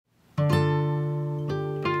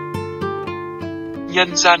Nhân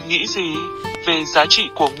gian nghĩ gì? Về giá trị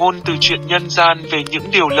của ngôn từ truyện nhân gian, về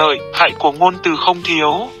những điều lợi, hại của ngôn từ không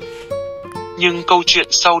thiếu. Nhưng câu chuyện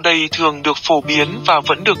sau đây thường được phổ biến và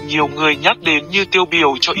vẫn được nhiều người nhắc đến như tiêu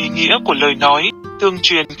biểu cho ý nghĩa của lời nói, tương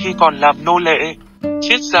truyền khi còn làm nô lệ.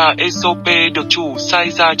 Triết gia Aesop được chủ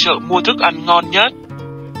sai ra chợ mua thức ăn ngon nhất.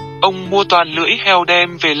 Ông mua toàn lưỡi heo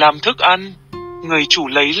đem về làm thức ăn. Người chủ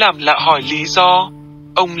lấy làm lạ hỏi lý do.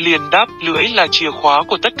 Ông liền đáp lưỡi là chìa khóa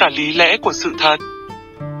của tất cả lý lẽ của sự thật.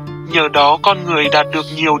 Nhờ đó con người đạt được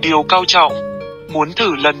nhiều điều cao trọng. Muốn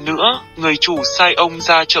thử lần nữa, người chủ sai ông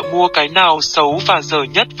ra chợ mua cái nào xấu và dở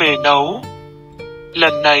nhất về nấu.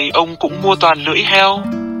 Lần này ông cũng mua toàn lưỡi heo.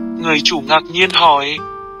 Người chủ ngạc nhiên hỏi.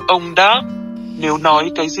 Ông đáp, nếu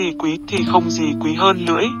nói cái gì quý thì không gì quý hơn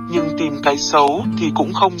lưỡi, nhưng tìm cái xấu thì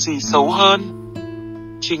cũng không gì xấu hơn.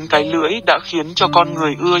 Chính cái lưỡi đã khiến cho con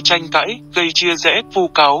người ưa tranh cãi, gây chia rẽ, vu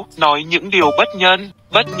cáo, nói những điều bất nhân,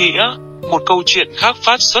 bất nghĩa. Một câu chuyện khác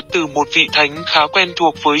phát xuất từ một vị thánh khá quen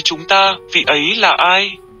thuộc với chúng ta, vị ấy là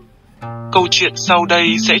ai? Câu chuyện sau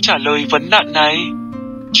đây sẽ trả lời vấn nạn này.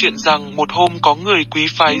 Chuyện rằng một hôm có người quý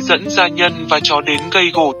phái dẫn gia nhân và chó đến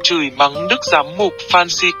gây gổ chửi mắng đức giám mục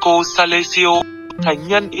Francisco Salesio. Thánh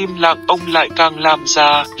nhân im lặng, ông lại càng làm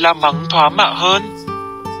già, la mắng thoá mạ hơn.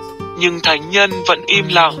 Nhưng thánh nhân vẫn im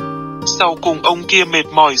lặng. Sau cùng ông kia mệt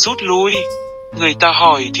mỏi rút lui. Người ta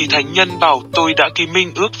hỏi thì thánh nhân bảo, tôi đã ký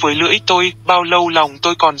minh ước với lưỡi tôi, bao lâu lòng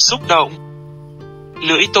tôi còn xúc động.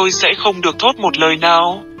 Lưỡi tôi sẽ không được thốt một lời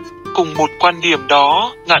nào. Cùng một quan điểm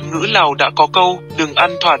đó, ngạn ngữ Lào đã có câu, đừng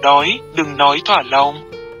ăn thỏa đói, đừng nói thỏa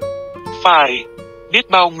lòng. Phải, biết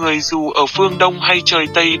bao người dù ở phương Đông hay trời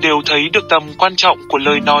Tây đều thấy được tầm quan trọng của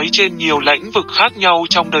lời nói trên nhiều lĩnh vực khác nhau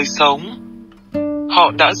trong đời sống.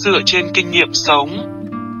 Họ đã dựa trên kinh nghiệm sống.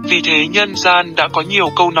 Vì thế nhân gian đã có nhiều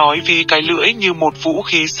câu nói ví cái lưỡi như một vũ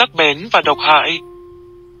khí sắc bén và độc hại.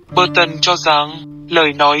 Burton cho rằng,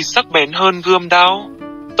 lời nói sắc bén hơn gươm đao.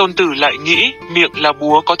 Tôn Tử lại nghĩ, miệng là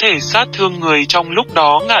búa có thể sát thương người. Trong lúc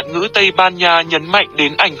đó ngạn ngữ Tây Ban Nha nhấn mạnh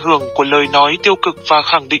đến ảnh hưởng của lời nói tiêu cực và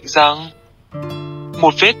khẳng định rằng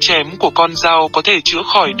một vết chém của con dao có thể chữa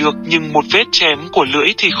khỏi được, nhưng một vết chém của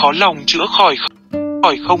lưỡi thì khó lòng chữa khỏi.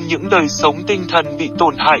 Không những đời sống tinh thần bị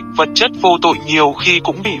tổn hại, vật chất vô tội nhiều khi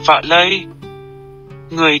cũng bị vạ lây.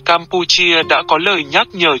 Người Campuchia đã có lời nhắc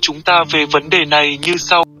nhở chúng ta về vấn đề này như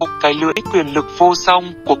sau: cái lưỡi quyền lực vô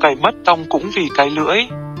song, của cải mất tong cũng vì cái lưỡi.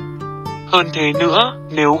 Hơn thế nữa,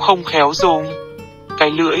 nếu không khéo dùng,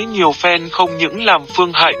 cái lưỡi nhiều phen không những làm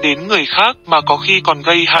phương hại đến người khác mà có khi còn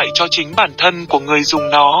gây hại cho chính bản thân của người dùng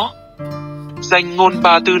nó. Danh ngôn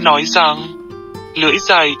Ba Tư nói rằng, lưỡi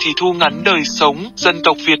dài thì thu ngắn đời sống. Dân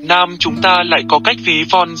tộc Việt Nam chúng ta lại có cách ví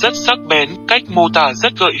von rất sắc bén, cách mô tả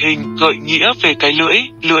rất gợi hình, gợi nghĩa về cái lưỡi.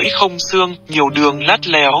 Lưỡi không xương, nhiều đường lát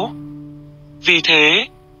léo. Vì thế,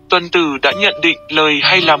 Tuân Tử đã nhận định lời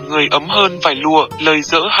hay làm người ấm hơn vải lụa, lời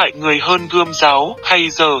dỡ hại người hơn gươm giáo, hay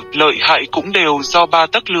giờ lợi hại cũng đều do ba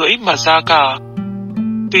tấc lưỡi mà ra cả.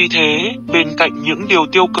 Tuy thế, bên cạnh những điều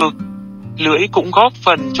tiêu cực, lưỡi cũng góp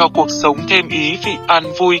phần cho cuộc sống thêm ý vị, an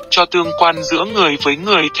vui, cho tương quan giữa người với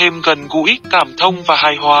người thêm gần gũi, cảm thông và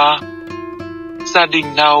hài hòa. Gia đình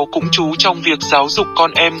nào cũng chú trong việc giáo dục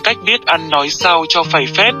con em cách biết ăn nói sao cho phải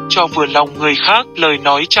phép, cho vừa lòng người khác, lời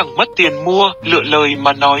nói chẳng mất tiền mua, lựa lời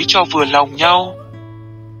mà nói cho vừa lòng nhau.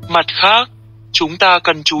 Mặt khác, chúng ta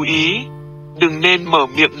cần chú ý, đừng nên mở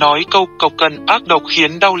miệng nói câu cộc cần ác độc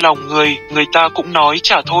khiến đau lòng người ta cũng nói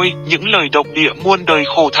chả thôi, những lời độc địa muôn đời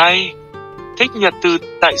khổ thay. Thích Nhật Từ,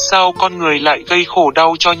 tại sao con người lại gây khổ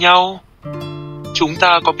đau cho nhau? Chúng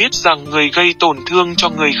ta có biết rằng người gây tổn thương cho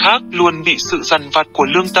người khác luôn bị sự dằn vặt của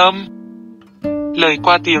lương tâm. Lời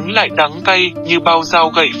qua tiếng lại đắng cay, như bao dao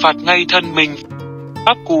gậy phạt ngay thân mình.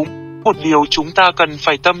 Pháp cú, một điều chúng ta cần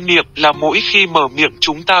phải tâm niệm là mỗi khi mở miệng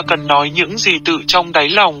chúng ta cần nói những gì tự trong đáy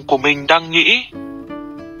lòng của mình đang nghĩ.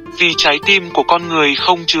 Vì trái tim của con người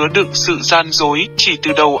không chứa đựng sự gian dối, chỉ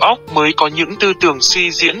từ đầu óc mới có những tư tưởng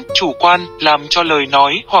suy diễn, chủ quan, làm cho lời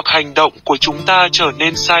nói hoặc hành động của chúng ta trở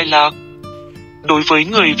nên sai lạc. Đối với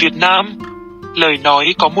người Việt Nam, lời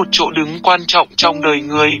nói có một chỗ đứng quan trọng trong đời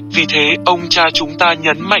người, vì thế ông cha chúng ta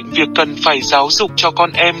nhấn mạnh việc cần phải giáo dục cho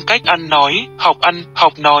con em cách ăn nói, ăn,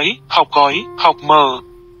 học nói, học gói, học mở.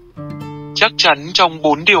 Chắc chắn trong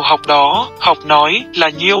 4 điều học đó, học nói là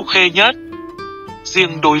nhiêu khê nhất.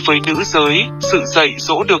 Riêng đối với nữ giới, sự dạy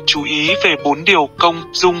dỗ được chú ý về 4 điều công,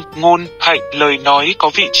 dung, ngôn, hạnh, lời nói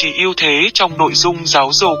có vị trí ưu thế trong nội dung giáo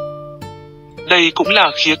dục. Đây cũng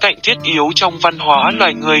là khía cạnh thiết yếu trong văn hóa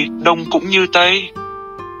loài người, Đông cũng như Tây.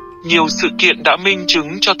 Nhiều sự kiện đã minh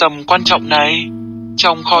chứng cho tầm quan trọng này.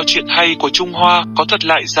 Trong kho truyện hay của Trung Hoa có thuật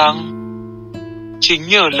lại rằng, Chính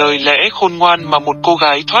nhờ lời lẽ khôn ngoan mà một cô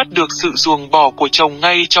gái thoát được sự ruồng bỏ của chồng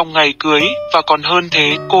ngay trong ngày cưới, và còn hơn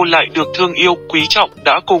thế, cô lại được thương yêu, quý trọng,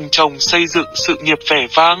 đã cùng chồng xây dựng sự nghiệp vẻ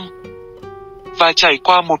vang và trải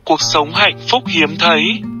qua một cuộc sống hạnh phúc hiếm thấy.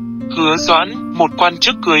 Hứa Doãn, một quan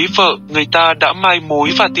chức cưới vợ, người ta đã mai mối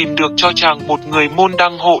và tìm được cho chàng một người môn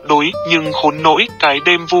đăng hộ đối, nhưng khốn nỗi, cái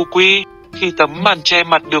đêm vu quy, khi tấm màn che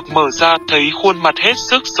mặt được mở ra, thấy khuôn mặt hết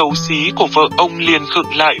sức xấu xí của vợ, ông liền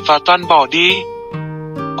khựng lại và toan bỏ đi.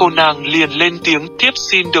 Cô nàng liền lên tiếng, tiếp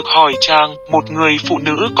xin được hỏi chàng, một người phụ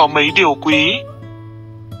nữ có mấy điều quý?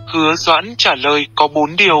 Hứa Doãn trả lời, có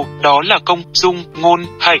 4 điều, đó là công, dung, ngôn,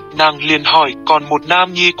 hạnh. Nàng liền hỏi, còn một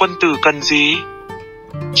nam nhi quân tử cần gì?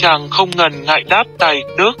 Chàng không ngần ngại đáp, tài,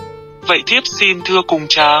 đức. Vậy thiếp xin thưa cùng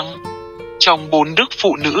chàng. Trong 4 đức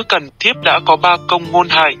phụ nữ cần, thiếp đã có 3 công, ngôn,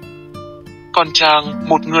 hạnh. Còn chàng,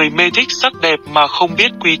 một người mê thích sắc đẹp mà không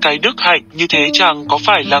biết quý cái đức hạnh, như thế chàng có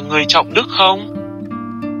phải là người trọng đức không?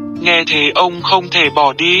 Nghe thế ông không thể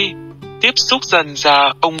bỏ đi. Tiếp xúc dần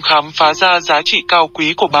dà, ông khám phá ra giá trị cao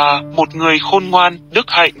quý của bà, một người khôn ngoan, đức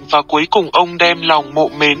hạnh, và cuối cùng ông đem lòng mộ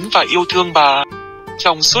mến và yêu thương bà.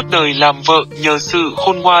 Trong suốt đời làm vợ, nhờ sự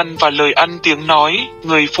khôn ngoan và lời ăn tiếng nói,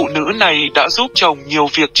 người phụ nữ này đã giúp chồng nhiều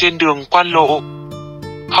việc trên đường quan lộ.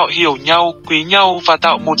 Họ hiểu nhau, quý nhau và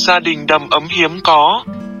tạo một gia đình đầm ấm hiếm có.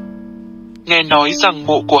 Nghe nói rằng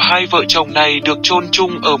mộ của hai vợ chồng này được chôn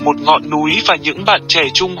chung ở một ngọn núi, và những bạn trẻ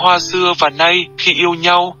Trung Hoa xưa và nay, khi yêu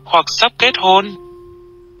nhau, hoặc sắp kết hôn,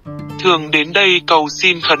 thường đến đây cầu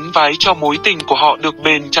xin khấn vái cho mối tình của họ được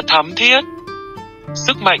bền chặt thắm thiết.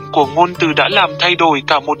 Sức mạnh của ngôn từ đã làm thay đổi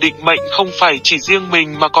cả một định mệnh, không phải chỉ riêng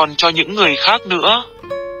mình mà còn cho những người khác nữa.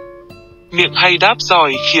 Miệng hay đáp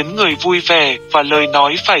giỏi khiến người vui vẻ, và lời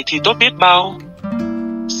nói phải thì tốt biết bao.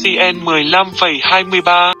 CN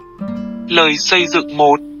 15,23. Lời xây dựng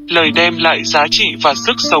 1. Lời đem lại giá trị và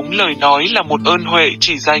sức sống. Lời nói là một ơn huệ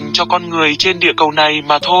chỉ dành cho con người trên địa cầu này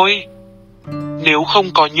mà thôi. Nếu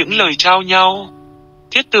không có những lời trao nhau,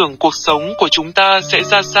 thiết tưởng cuộc sống của chúng ta sẽ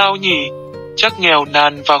ra sao nhỉ? Chắc nghèo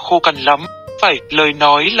nàn và khô cằn lắm. Phải, lời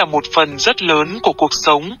nói là một phần rất lớn của cuộc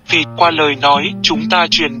sống, vì qua lời nói, chúng ta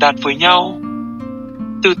truyền đạt với nhau.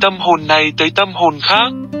 Từ tâm hồn này tới tâm hồn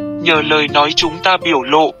khác, nhờ lời nói chúng ta biểu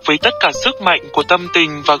lộ với tất cả sức mạnh của tâm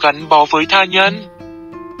tình và gắn bó với tha nhân.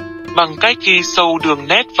 Bằng cách ghi sâu đường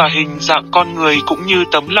nét và hình dạng con người cũng như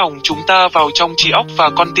tấm lòng chúng ta vào trong trí óc và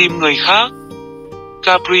con tim người khác.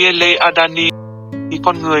 Gabriele Adani.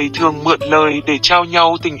 Con người thường mượn lời để trao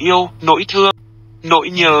nhau tình yêu, nỗi thương, nỗi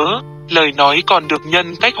nhớ. Lời nói còn được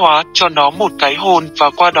nhân cách hóa, cho nó một cái hồn, và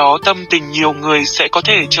qua đó tâm tình nhiều người sẽ có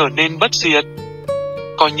thể trở nên bất diệt.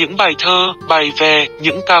 Có những bài thơ, bài vè,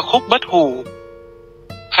 những ca khúc bất hủ,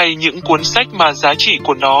 hay những cuốn sách mà giá trị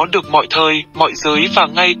của nó được mọi thời, mọi giới và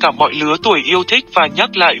ngay cả mọi lứa tuổi yêu thích và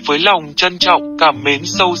nhắc lại với lòng trân trọng, cảm mến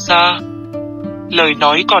sâu xa. Lời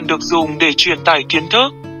nói còn được dùng để truyền tải kiến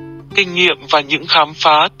thức, kinh nghiệm và những khám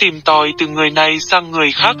phá tìm tòi từ người này sang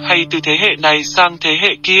người khác hay từ thế hệ này sang thế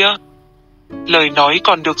hệ kia. Lời nói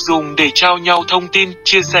còn được dùng để trao nhau thông tin,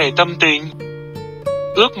 chia sẻ tâm tình,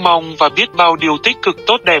 ước mong và biết bao điều tích cực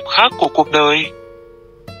tốt đẹp khác của cuộc đời.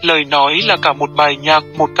 Lời nói là cả một bài nhạc,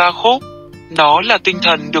 một ca khúc. Nó là tinh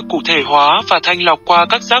thần được cụ thể hóa và thanh lọc qua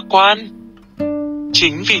các giác quan.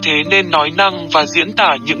 Chính vì thế nên nói năng và diễn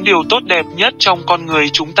tả những điều tốt đẹp nhất trong con người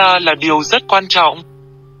chúng ta là điều rất quan trọng.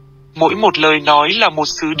 Mỗi một lời nói là một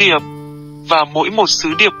sứ điệp, và mỗi một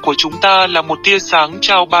sứ điệp của chúng ta là một tia sáng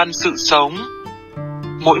trao ban sự sống.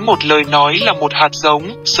 Mỗi một lời nói là một hạt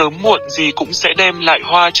giống, sớm muộn gì cũng sẽ đem lại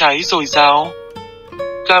hoa trái dồi dào.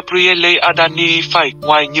 Gabriele Adani. Phải,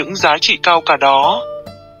 ngoài những giá trị cao cả đó,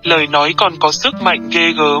 lời nói còn có sức mạnh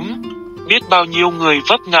ghê gớm. Biết bao nhiêu người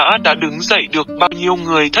vấp ngã đã đứng dậy được, bao nhiêu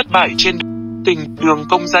người thất bại trên tình, đường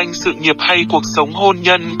công danh sự nghiệp hay cuộc sống hôn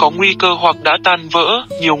nhân có nguy cơ hoặc đã tan vỡ.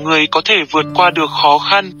 Nhiều người có thể vượt qua được khó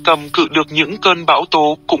khăn, cầm cự được những cơn bão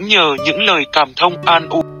tố, cũng nhờ những lời cảm thông, an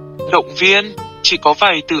ủi, động viên. Chỉ có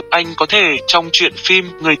vài từ anh có thể trong truyện phim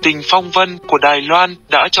Người tình phong vân của Đài Loan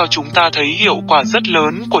đã cho chúng ta thấy hiệu quả rất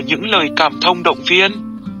lớn của những lời cảm thông động viên.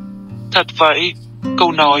 Thật vậy,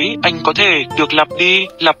 câu nói anh có thể được lặp đi,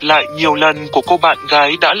 lặp lại nhiều lần của cô bạn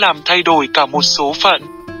gái đã làm thay đổi cả một số phận.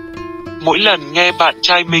 Mỗi lần nghe bạn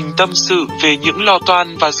trai mình tâm sự về những lo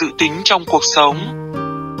toan và dự tính trong cuộc sống,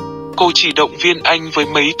 cô chỉ động viên anh với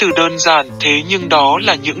mấy từ đơn giản, thế nhưng đó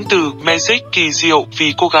là những từ magic kỳ diệu,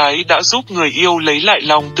 vì cô gái đã giúp người yêu lấy lại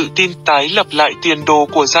lòng tự tin, tái lập lại tiền đồ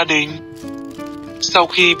của gia đình. Sau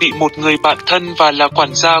khi bị một người bạn thân và là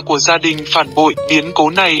quản gia của gia đình phản bội, biến cố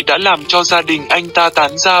này đã làm cho gia đình anh ta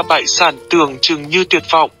tán gia bại sản, tưởng chừng như tuyệt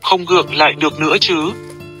vọng, không gượng lại được nữa chứ.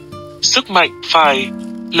 Sức mạnh, phải.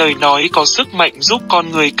 Lời nói có sức mạnh giúp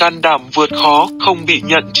con người can đảm vượt khó, không bị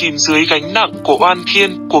nhận chìm dưới gánh nặng của oan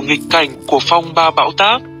khiên, của nghịch cảnh, của phong ba bão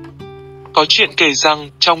táp. Có chuyện kể rằng,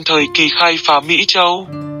 trong thời kỳ khai phá Mỹ Châu,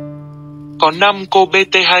 có 5 cô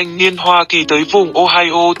BT thanh niên Hoa Kỳ tới vùng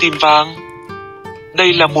Ohio tìm vàng.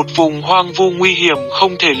 Đây là một vùng hoang vu nguy hiểm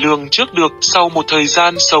không thể lường trước được sau một thời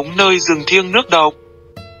gian sống nơi rừng thiêng nước độc.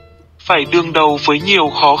 Phải đương đầu với nhiều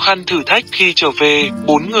khó khăn thử thách khi trở về,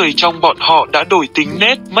 4 người trong bọn họ đã đổi tính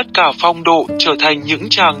nết, mất cả phong độ, trở thành những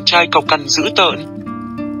chàng trai cộc cằn dữ tợn.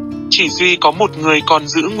 Chỉ duy có một người còn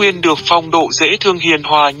giữ nguyên được phong độ dễ thương hiền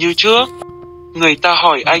hòa như trước. Người ta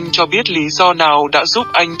hỏi anh cho biết lý do nào đã giúp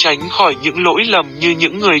anh tránh khỏi những lỗi lầm như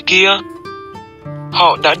những người kia.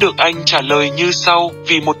 Họ đã được anh trả lời như sau: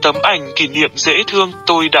 vì một tấm ảnh kỷ niệm dễ thương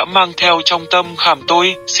tôi đã mang theo trong tâm khảm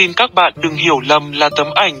tôi, xin các bạn đừng hiểu lầm là tấm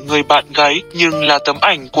ảnh người bạn gái, nhưng là tấm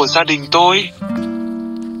ảnh của gia đình tôi.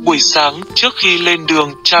 Buổi sáng, trước khi lên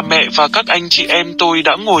đường, cha mẹ và các anh chị em tôi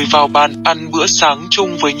đã ngồi vào bàn ăn bữa sáng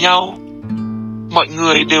chung với nhau. Mọi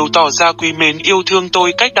người đều tỏ ra quý mến yêu thương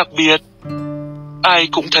tôi cách đặc biệt. Ai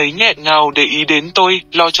cũng thấy nghẹn ngào để ý đến tôi,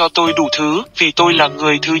 lo cho tôi đủ thứ, vì tôi là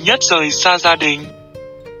người thứ nhất rời xa gia đình.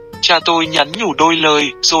 Cha tôi nhắn nhủ đôi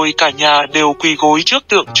lời, rồi cả nhà đều quỳ gối trước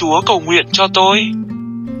tượng Chúa cầu nguyện cho tôi.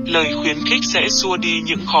 Lời khuyến khích sẽ xua đi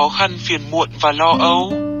những khó khăn phiền muộn và lo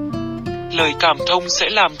âu. Lời cảm thông sẽ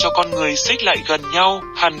làm cho con người xích lại gần nhau,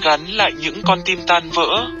 hàn gắn lại những con tim tan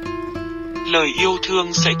vỡ. Lời yêu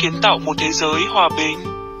thương sẽ kiến tạo một thế giới hòa bình.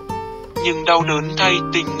 Nhưng đau đớn thay,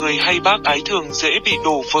 tình người hay bác ái thường dễ bị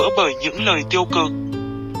đổ vỡ bởi những lời tiêu cực.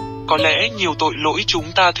 Có lẽ nhiều tội lỗi chúng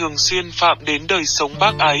ta thường xuyên phạm đến đời sống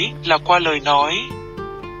bác ái là qua lời nói.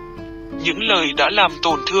 Những lời đã làm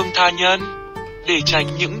tổn thương tha nhân. Để tránh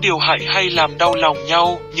những điều hại hay làm đau lòng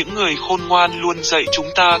nhau, những người khôn ngoan luôn dạy chúng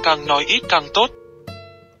ta càng nói ít càng tốt.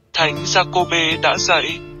 Thánh Giacôbê đã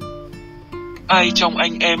dạy: ai trong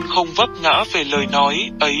anh em không vấp ngã về lời nói,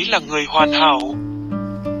 ấy là người hoàn hảo.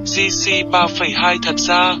 GC 3,2 Thật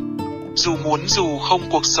ra, dù muốn dù không,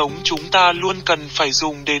 cuộc sống chúng ta luôn cần phải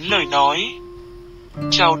dùng đến lời nói.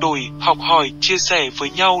 Trao đổi, học hỏi, chia sẻ với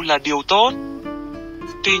nhau là điều tốt.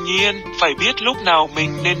 Tuy nhiên, phải biết lúc nào mình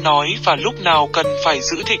nên nói và lúc nào cần phải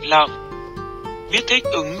giữ thịnh lặng. Biết thích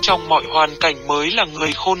ứng trong mọi hoàn cảnh mới là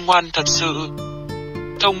người khôn ngoan thật sự.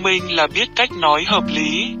 Thông minh là biết cách nói hợp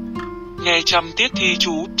lý, nghe chăm tiết thi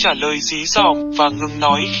chú, trả lời dí dỏm và ngừng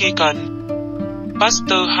nói khi cần.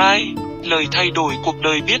 Pastor 2, lời thay đổi cuộc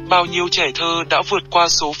đời. Biết bao nhiêu trẻ thơ đã vượt qua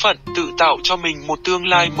số phận, tự tạo cho mình một tương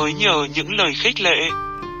lai mới nhờ những lời khích lệ,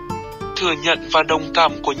 thừa nhận và đồng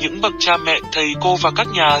cảm của những bậc cha mẹ, thầy cô và các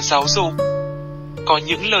nhà giáo dục. Có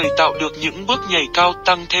những lời tạo được những bước nhảy cao,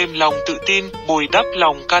 tăng thêm lòng tự tin, bồi đắp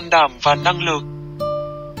lòng can đảm và năng lực.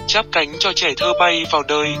 Chắp cánh cho trẻ thơ bay vào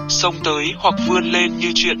đời, xông tới hoặc vươn lên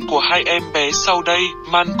như chuyện của hai em bé sau đây.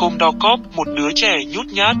 Malcolm Dorcop, một đứa trẻ nhút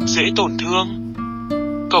nhát, dễ tổn thương.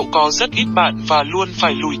 Cậu có rất ít bạn và luôn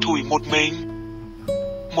phải lủi thủi một mình.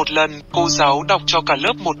 Một lần, cô giáo đọc cho cả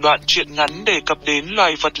lớp một đoạn truyện ngắn đề cập đến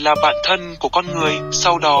loài vật là bạn thân của con người,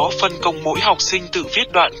 sau đó phân công mỗi học sinh tự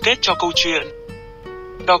viết đoạn kết cho câu chuyện.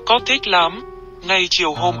 Dorcop thích lắm. Ngay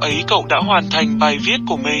chiều hôm ấy cậu đã hoàn thành bài viết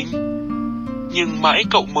của mình. Nhưng mãi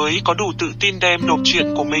cậu mới có đủ tự tin đem nộp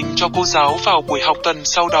chuyện của mình cho cô giáo vào buổi học tuần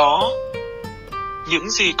sau đó. Những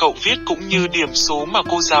gì cậu viết cũng như điểm số mà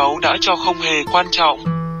cô giáo đã cho không hề quan trọng.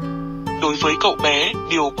 Đối với cậu bé,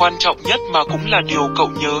 điều quan trọng nhất mà cũng là điều cậu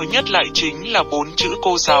nhớ nhất lại chính là 4 chữ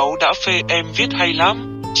cô giáo đã phê: em viết hay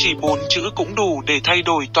lắm. Chỉ 4 chữ cũng đủ để thay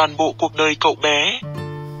đổi toàn bộ cuộc đời cậu bé.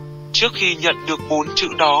 Trước khi nhận được 4 chữ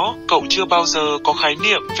đó, cậu chưa bao giờ có khái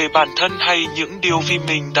niệm về bản thân hay những điều vì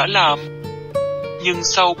mình đã làm. Nhưng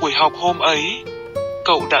sau buổi học hôm ấy,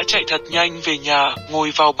 cậu đã chạy thật nhanh về nhà,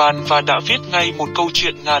 ngồi vào bàn và đã viết ngay một câu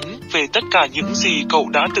chuyện ngắn về tất cả những gì cậu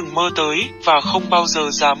đã từng mơ tới và không bao giờ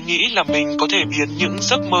dám nghĩ là mình có thể biến những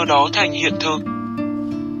giấc mơ đó thành hiện thực.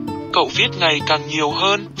 Cậu viết ngày càng nhiều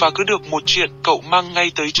hơn và cứ được một chuyện cậu mang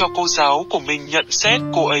ngay tới cho cô giáo của mình nhận xét.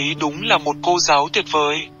 Cô ấy đúng là một cô giáo tuyệt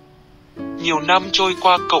vời. Nhiều năm trôi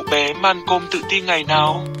qua, cậu bé Malcolm tự ti ngày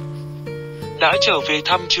nào đã trở về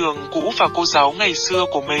thăm trường cũ và cô giáo ngày xưa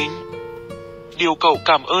của mình. Điều cậu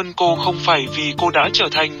cảm ơn cô không phải vì cô đã trở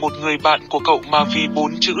thành một người bạn của cậu mà vì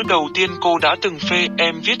 4 chữ đầu tiên cô đã từng phê: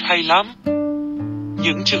 em viết hay lắm.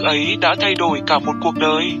 Những chữ ấy đã thay đổi cả một cuộc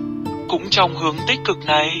đời. Cũng trong hướng tích cực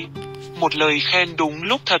này, một lời khen đúng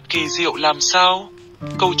lúc thật kỳ diệu làm sao.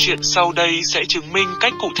 Câu chuyện sau đây sẽ chứng minh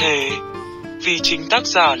cách cụ thể. Vì chính tác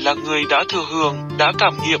giả là người đã thừa hưởng, đã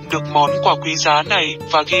cảm nghiệm được món quà quý giá này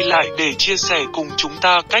và ghi lại để chia sẻ cùng chúng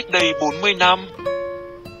ta cách đây 40 năm.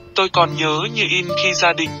 Tôi còn nhớ như in khi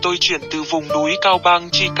gia đình tôi chuyển từ vùng núi cao bang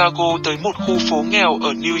Chicago tới một khu phố nghèo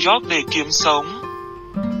ở New York để kiếm sống.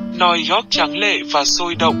 New York tráng lệ và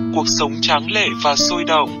sôi động, cuộc sống tráng lệ và sôi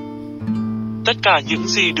động. Tất cả những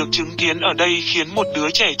gì được chứng kiến ở đây khiến một đứa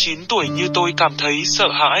trẻ 9 tuổi như tôi cảm thấy sợ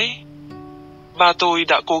hãi. Ba tôi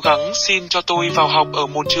đã cố gắng xin cho tôi vào học ở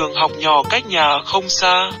một trường học nhỏ cách nhà không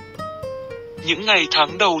xa. Những ngày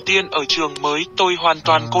tháng đầu tiên ở trường mới, tôi hoàn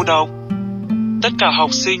toàn cô độc. Tất cả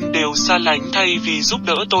học sinh đều xa lánh thay vì giúp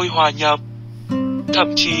đỡ tôi hòa nhập.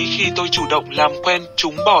 Thậm chí khi tôi chủ động làm quen,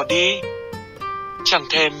 chúng bỏ đi. Chẳng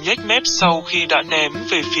thèm nhếch mép sau khi đã ném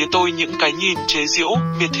về phía tôi những cái nhìn chế giễu,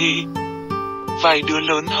 miệt thị. Vài đứa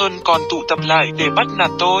lớn hơn còn tụ tập lại để bắt nạt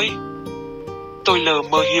tôi. Tôi lờ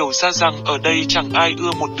mờ hiểu ra rằng ở đây chẳng ai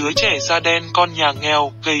ưa một đứa trẻ da đen con nhà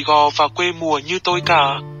nghèo, gầy gò và quê mùa như tôi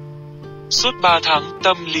cả. Suốt 3 tháng,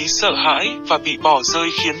 tâm lý sợ hãi và bị bỏ rơi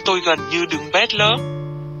khiến tôi gần như đứng bét lớp.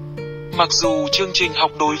 Mặc dù chương trình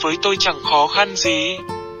học đối với tôi chẳng khó khăn gì.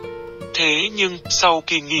 Thế nhưng, sau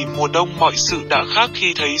kỳ nghỉ mùa đông mọi sự đã khác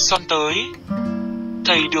khi thấy Son tới.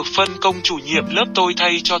 Thầy được phân công chủ nhiệm lớp tôi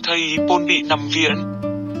thay cho thầy Paul bị nằm viện.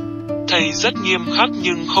 Thầy rất nghiêm khắc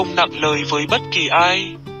nhưng không nặng lời với bất kỳ ai.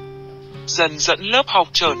 Dần dẫn lớp học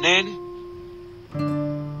trở nên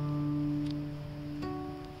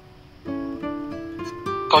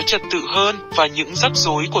có trật tự hơn, và những rắc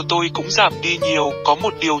rối của tôi cũng giảm đi nhiều. Có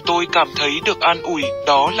một điều tôi cảm thấy được an ủi,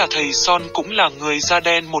 đó là thầy Son cũng là người da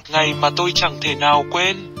đen một ngày mà tôi chẳng thể nào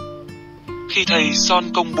quên. Khi thầy Son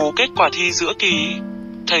công bố kết quả thi giữa kỳ,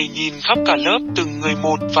 thầy nhìn khắp cả lớp từng người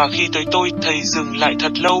một, và khi tới tôi, thầy dừng lại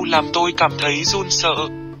thật lâu làm tôi cảm thấy run sợ.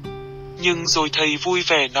 Nhưng rồi thầy vui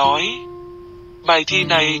vẻ nói, bài thi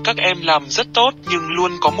này các em làm rất tốt nhưng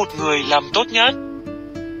luôn có một người làm tốt nhất.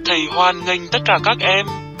 Thầy hoan nghênh tất cả các em.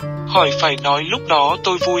 Khỏi phải nói lúc đó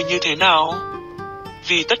tôi vui như thế nào.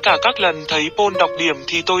 Vì tất cả các lần thấy Paul đọc điểm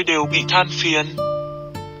thì tôi đều bị than phiền.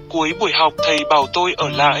 Cuối buổi học thầy bảo tôi ở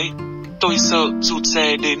lại. Tôi sợ, rụt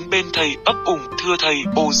rè đến bên thầy ấp ủng, thưa thầy,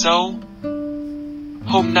 ồ dâu.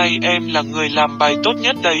 Hôm nay em là người làm bài tốt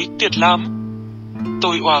nhất đấy, tuyệt lắm.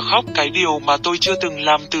 Tôi òa khóc cái điều mà tôi chưa từng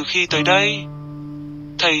làm từ khi tới đây.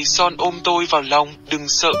 Thầy Son ôm tôi vào lòng, đừng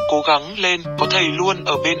sợ, cố gắng lên, có thầy luôn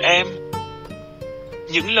ở bên em.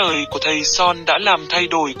 Những lời của thầy Son đã làm thay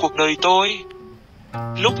đổi cuộc đời tôi.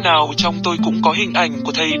 Lúc nào trong tôi cũng có hình ảnh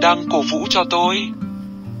của thầy đang cổ vũ cho tôi.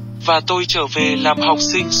 Và tôi trở về làm học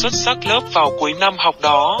sinh xuất sắc lớp vào cuối năm học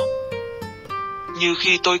đó. Như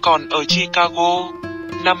khi tôi còn ở Chicago,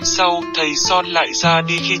 năm sau thầy Son lại ra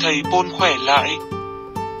đi khi thầy Paul khỏe lại.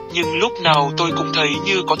 Nhưng lúc nào tôi cũng thấy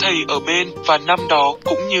như có thầy ở bên, và năm đó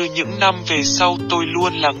cũng như những năm về sau tôi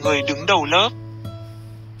luôn là người đứng đầu lớp.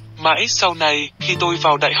 Mãi sau này, khi tôi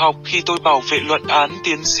vào đại học, khi tôi bảo vệ luận án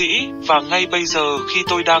tiến sĩ, và ngay bây giờ khi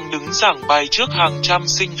tôi đang đứng giảng bài trước hàng trăm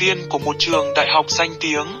sinh viên của một trường đại học danh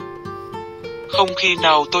tiếng. Không khi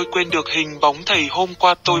nào tôi quên được hình bóng thầy hôm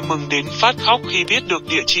qua. Tôi mừng đến phát khóc khi biết được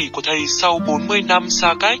địa chỉ của thầy sau 40 năm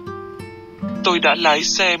xa cách. Tôi đã lái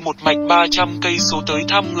xe một mạch 300 cây số tới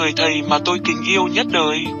thăm người thầy mà tôi kính yêu nhất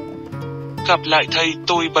đời. Gặp lại thầy,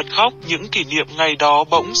 tôi bật khóc, những kỷ niệm ngày đó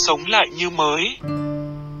bỗng sống lại như mới.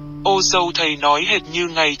 Ô dâu, thầy nói hệt như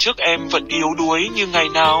ngày trước em vẫn yếu đuối như ngày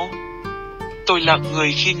nào. Tôi lặng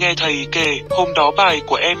người khi nghe thầy kể, hôm đó bài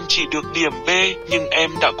của em chỉ được điểm B, nhưng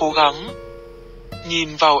em đã cố gắng. Nhìn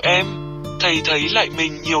vào em, thầy thấy lại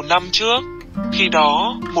mình nhiều năm trước. Khi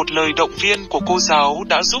đó, một lời động viên của cô giáo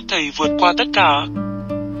đã giúp thầy vượt qua tất cả.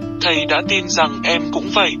 Thầy đã tin rằng em cũng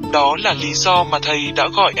vậy, đó là lý do mà thầy đã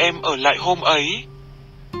gọi em ở lại hôm ấy.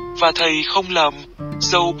 Và thầy không lầm,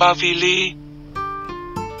 dâu Bavili.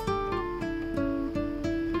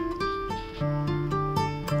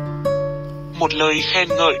 Một lời khen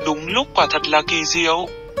ngợi đúng lúc quả thật là kỳ diệu.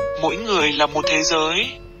 Mỗi người là một thế giới.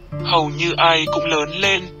 Hầu như ai cũng lớn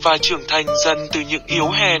lên và trưởng thành dần từ những yếu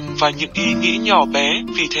hèn và những ý nghĩ nhỏ bé.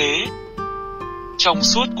 Vì thế, trong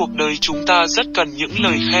suốt cuộc đời chúng ta rất cần những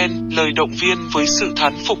lời khen, lời động viên với sự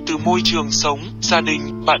thán phục từ môi trường sống, gia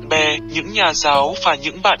đình, bạn bè, những nhà giáo và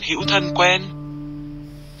những bạn hữu thân quen.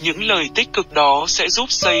 Những lời tích cực đó sẽ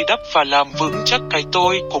giúp xây đắp và làm vững chắc cái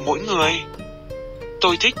tôi của mỗi người.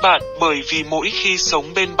 Tôi thích bạn bởi vì mỗi khi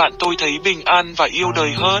sống bên bạn tôi thấy bình an và yêu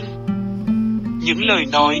đời hơn. Những lời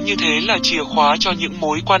nói như thế là chìa khóa cho những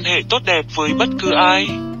mối quan hệ tốt đẹp với bất cứ ai.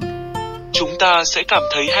 Chúng ta sẽ cảm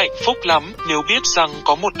thấy hạnh phúc lắm nếu biết rằng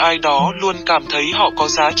có một ai đó luôn cảm thấy họ có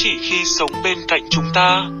giá trị khi sống bên cạnh chúng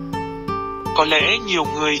ta. Có lẽ nhiều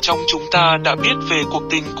người trong chúng ta đã biết về cuộc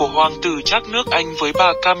tình của hoàng tử trác nước Anh với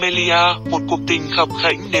bà Camelia, một cuộc tình khập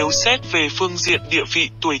khẽnh nếu xét về phương diện địa vị,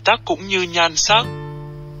 tuổi tác cũng như nhan sắc.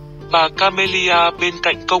 Bà Camelia bên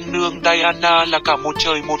cạnh công nương Diana là cả một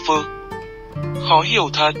trời một vực. Khó hiểu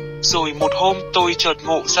thật. Rồi một hôm tôi chợt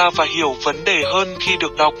ngộ ra và hiểu vấn đề hơn khi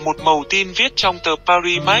được đọc một mẩu tin viết trong tờ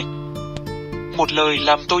Paris Match. Một lời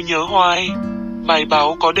làm tôi nhớ hoài. Bài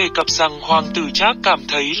báo có đề cập rằng hoàng tử Charles cảm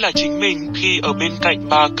thấy là chính mình khi ở bên cạnh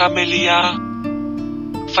bà Camelia.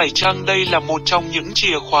 Phải chăng đây là một trong những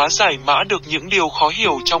chìa khóa giải mã được những điều khó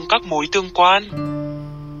hiểu trong các mối tương quan?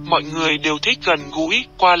 Mọi người đều thích gần gũi,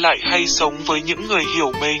 qua lại hay sống với những người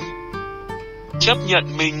hiểu mình, chấp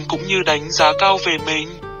nhận mình cũng như đánh giá cao về mình.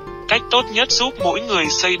 Cách tốt nhất giúp mỗi người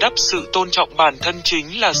xây đắp sự tôn trọng bản thân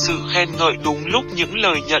chính là sự khen ngợi đúng lúc. Những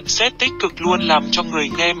lời nhận xét tích cực luôn làm cho người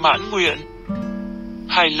nghe mãn nguyện,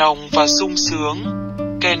 hài lòng và sung sướng.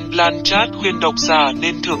 Ken Blanchard khuyên độc giả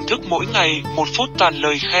nên thưởng thức mỗi ngày 1 phút toàn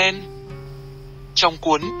lời khen. Trong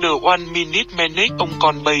cuốn The One Minute Manic, ông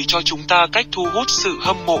còn bày cho chúng ta cách thu hút sự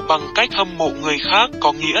hâm mộ bằng cách hâm mộ người khác,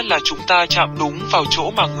 có nghĩa là chúng ta chạm đúng vào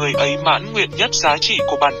chỗ mà người ấy mãn nguyện nhất giá trị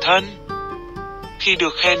của bản thân. Khi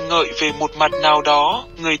được khen ngợi về một mặt nào đó,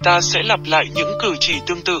 người ta sẽ lặp lại những cử chỉ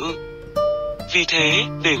tương tự. Vì thế,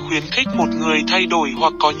 để khuyến khích một người thay đổi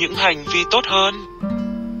hoặc có những hành vi tốt hơn,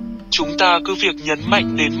 chúng ta cứ việc nhấn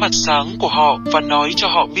mạnh đến mặt sáng của họ và nói cho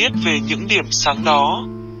họ biết về những điểm sáng đó.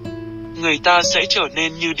 Người ta sẽ trở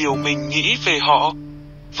nên như điều mình nghĩ về họ,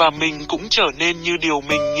 và mình cũng trở nên như điều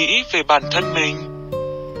mình nghĩ về bản thân mình.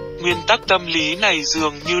 Nguyên tắc tâm lý này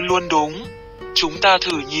dường như luôn đúng. Chúng ta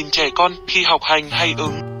thử nhìn trẻ con khi học hành hay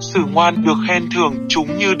ứng xử ngoan được khen thưởng,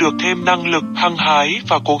 chúng như được thêm năng lực, hăng hái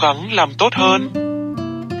và cố gắng làm tốt hơn.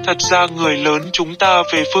 Thật ra người lớn chúng ta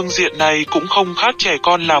về phương diện này cũng không khác trẻ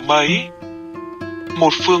con là mấy.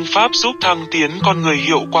 Một phương pháp giúp thăng tiến con người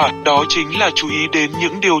hiệu quả đó chính là chú ý đến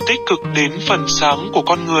những điều tích cực, đến phần sáng của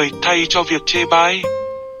con người thay cho việc chê bai,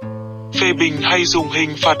 phê bình hay dùng hình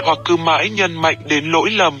phạt hoặc cứ mãi nhân mạnh đến lỗi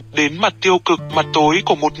lầm, đến mặt tiêu cực, mặt tối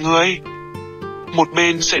của một người. Một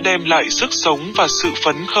bên sẽ đem lại sức sống và sự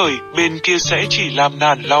phấn khởi, bên kia sẽ chỉ làm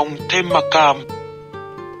nản lòng, thêm mặc cảm,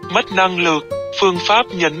 mất năng lực. Phương pháp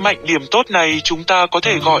nhấn mạnh điểm tốt này chúng ta có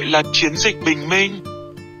thể gọi là chiến dịch bình minh.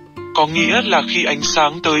 Có nghĩa là khi ánh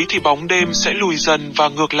sáng tới thì bóng đêm sẽ lùi dần và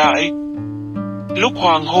ngược lại. Lúc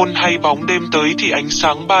hoàng hôn hay bóng đêm tới thì ánh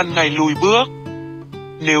sáng ban ngày lùi bước.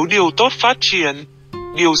 Nếu điều tốt phát triển,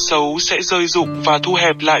 điều xấu sẽ rơi rụng và thu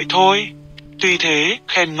hẹp lại thôi. Tuy thế,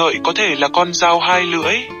 khen ngợi có thể là con dao hai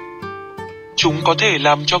lưỡi. Chúng có thể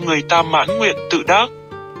làm cho người ta mãn nguyện tự đắc,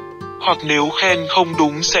 hoặc nếu khen không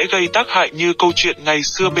đúng sẽ gây tác hại, như câu chuyện ngày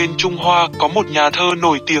xưa bên Trung Hoa có một nhà thơ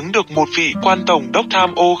nổi tiếng được một vị quan tổng đốc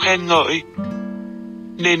tham ô khen ngợi.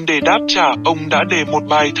 Nên để đáp trả, ông đã để một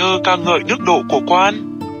bài thơ ca ngợi đức độ của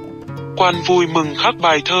quan. Quan vui mừng khắc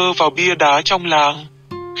bài thơ vào bia đá trong làng.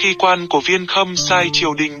 Khi quan của Viên Khâm sai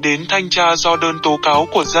triều đình đến thanh tra do đơn tố cáo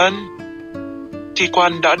của dân, thì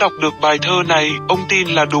quan đã đọc được bài thơ này, ông tin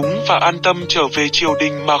là đúng và an tâm trở về triều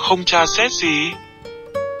đình mà không tra xét gì.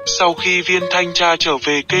 Sau khi viên thanh tra trở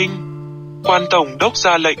về kinh, quan tổng đốc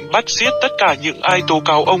ra lệnh bắt giết tất cả những ai tố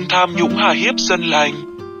cáo ông tham nhũng hà hiếp dân lành.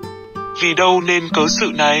 Vì đâu nên cớ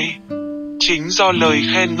sự này? Chính do lời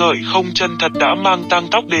khen ngợi không chân thật đã mang tang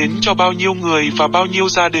tóc đến cho bao nhiêu người và bao nhiêu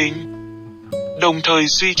gia đình, đồng thời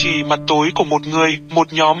duy trì mặt tối của một người,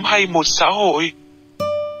 một nhóm hay một xã hội.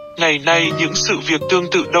 Ngày nay những sự việc tương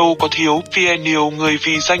tự đâu có thiếu, vì nhiều người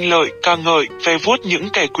vì danh lợi, ca ngợi, ve vuốt những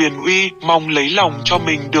kẻ quyền uy, mong lấy lòng cho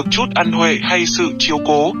mình được chút ân huệ hay sự chiếu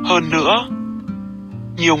cố. Hơn nữa,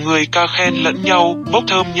 nhiều người ca khen lẫn nhau, bốc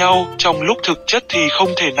thơm nhau, trong lúc thực chất thì không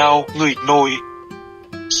thể nào ngửi nổi.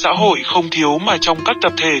 Xã hội không thiếu mà trong các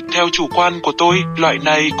tập thể, theo chủ quan của tôi, loại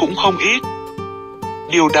này cũng không ít.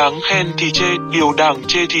 Điều đáng khen thì chê, điều đáng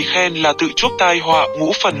chê thì khen là tự chuốc tai họa.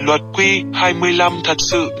 Ngũ phần luật quy 25. Thật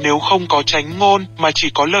sự nếu không có chánh ngôn mà chỉ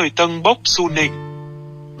có lời tâng bốc su nịnh,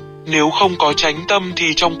 nếu không có chánh tâm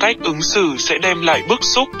thì trong cách ứng xử sẽ đem lại bức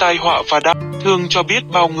xúc, tai họa và đau thương cho biết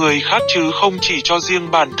bao người khác chứ không chỉ cho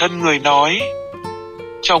riêng bản thân người nói.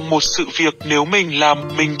 Trong một sự việc nếu mình làm,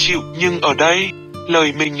 mình chịu, nhưng ở đây,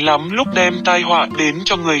 lời mình lắm lúc đem tai họa đến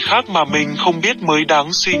cho người khác mà mình không biết mới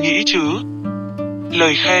đáng suy nghĩ chứ.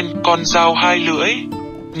 Lời khen, con dao hai lưỡi.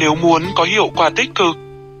 Nếu muốn có hiệu quả tích cực,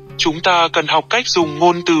 chúng ta cần học cách dùng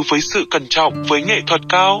ngôn từ với sự cẩn trọng, với nghệ thuật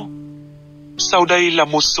cao. Sau đây là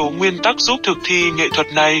một số nguyên tắc giúp thực thi nghệ thuật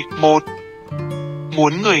này. 1.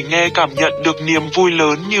 Muốn người nghe cảm nhận được niềm vui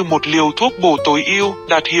lớn như một liều thuốc bổ tối ưu,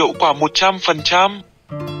 đạt hiệu quả 100%,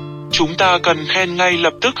 chúng ta cần khen ngay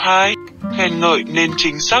lập tức. 2. Khen ngợi nên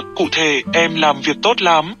chính xác, cụ thể, em làm việc tốt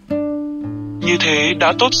lắm. Như thế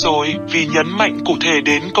đã tốt rồi, vì nhấn mạnh cụ thể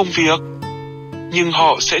đến công việc. nhưng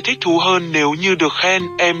họ sẽ thích thú hơn nếu như được khen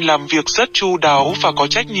em làm việc rất chu đáo và có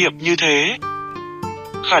trách nhiệm như thế.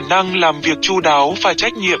 Khả năng làm việc chu đáo và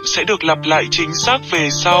trách nhiệm sẽ được lặp lại chính xác về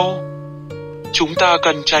sau. Chúng ta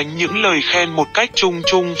cần tránh những lời khen một cách chung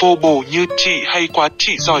chung vô bổ như chị hay quá,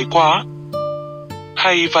 chị giỏi quá.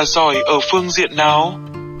 Hay và giỏi ở phương diện nào?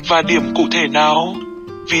 Và điểm cụ thể nào?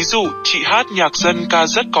 Ví dụ, chị hát nhạc dân ca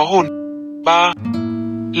rất có hồn. 3.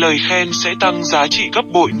 Lời khen sẽ tăng giá trị gấp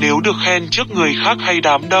bội nếu được khen trước người khác hay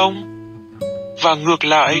đám đông. Và ngược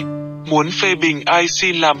lại, muốn phê bình ai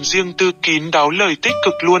xin làm riêng tư kín đáo, lời tích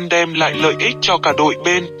cực luôn đem lại lợi ích cho cả đội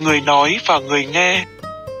bên, người nói và người nghe.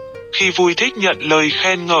 Khi vui thích nhận lời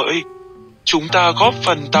khen ngợi, chúng ta góp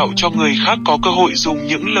phần tạo cho người khác có cơ hội dùng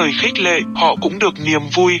những lời khích lệ, họ cũng được niềm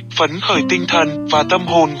vui, phấn khởi tinh thần và tâm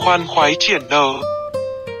hồn khoan khoái triển nở.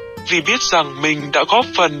 Vì biết rằng mình đã góp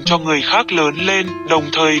phần cho người khác lớn lên, đồng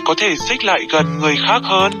thời có thể xích lại gần người khác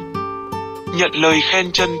hơn. Nhận lời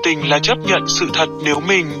khen chân tình là chấp nhận sự thật, nếu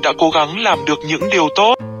mình đã cố gắng làm được những điều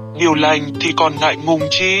tốt, điều lành thì còn ngại ngùng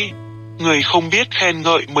chi. Người không biết khen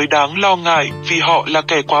ngợi mới đáng lo ngại, vì họ là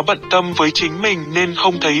kẻ quá bận tâm với chính mình nên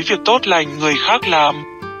không thấy việc tốt lành người khác làm.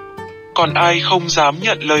 Còn ai không dám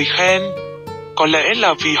nhận lời khen? Có lẽ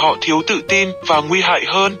là vì họ thiếu tự tin, và nguy hại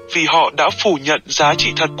hơn, vì họ đã phủ nhận giá trị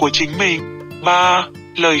thật của chính mình. 3.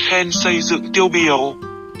 Lời khen xây dựng tiêu biểu.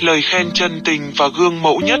 Lời khen chân tình và gương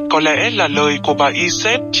mẫu nhất có lẽ là lời của bà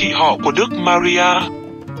Isep, chị họ của Đức Maria.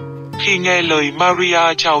 Khi nghe lời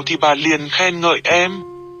Maria chào thì bà liền khen ngợi em.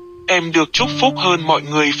 Em được chúc phúc hơn mọi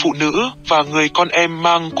người phụ nữ, và người con em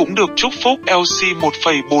mang cũng được chúc phúc. LC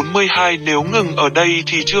 1,42. Nếu ngừng ở đây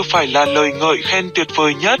thì chưa phải là lời ngợi khen tuyệt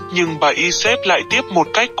vời nhất, nhưng bà Isep lại tiếp một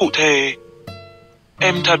cách cụ thể.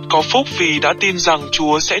 Em thật có phúc vì đã tin rằng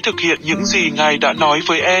Chúa sẽ thực hiện những gì Ngài đã nói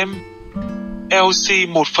với em. LC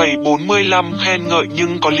 1,45. Khen ngợi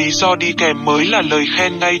nhưng có lý do đi kèm mới là lời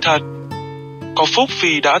khen ngay thật. Có phúc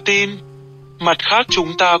vì đã tin. Mặt khác,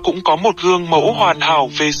 chúng ta cũng có một gương mẫu hoàn hảo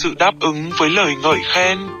về sự đáp ứng với lời ngợi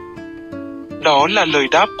khen. Đó là lời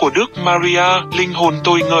đáp của Đức Maria: linh hồn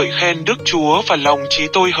tôi ngợi khen Đức Chúa và lòng trí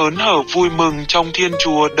tôi hớn hở vui mừng trong Thiên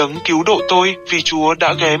Chúa đấng cứu độ tôi, vì Chúa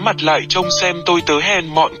đã ghé mặt lại trông xem tôi tớ hèn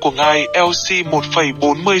mọn của Ngài. LC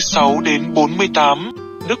 1,46-48.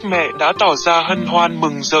 Đức mẹ đã tỏ ra hân hoan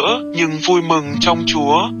mừng rỡ, nhưng vui mừng trong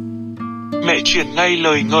Chúa. Mẹ chuyển ngay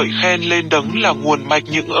lời ngợi khen lên đấng là nguồn mạch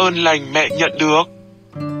những ơn lành mẹ nhận được.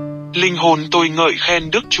 Linh hồn tôi ngợi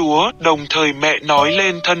khen Đức Chúa, đồng thời mẹ nói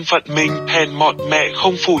lên thân phận mình, hèn mọn. Mẹ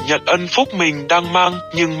không phủ nhận ân phúc mình đang mang,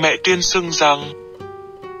 nhưng mẹ tuyên xưng rằng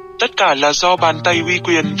tất cả là do bàn tay uy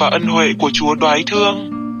quyền và ân huệ của Chúa đoái thương.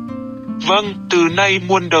 Vâng, từ nay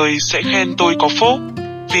muôn đời sẽ khen tôi có phúc,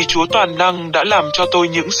 vì Chúa toàn năng đã làm cho tôi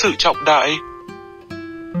những sự trọng đại,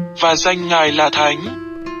 và danh Ngài là Thánh.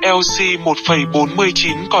 LC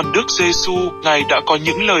 1,49. Còn Đức Giêsu, Ngài đã có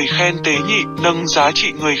những lời khen tế nhị, nâng giá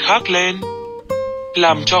trị người khác lên,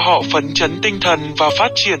 làm cho họ phấn chấn tinh thần và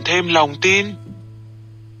phát triển thêm lòng tin.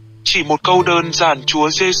 Chỉ một câu đơn giản, Chúa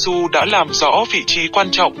Giêsu đã làm rõ vị trí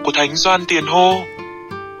quan trọng của Thánh Gioan Tiền Hô.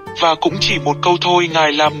 Và cũng chỉ một câu thôi,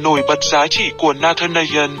 Ngài làm nổi bật giá trị của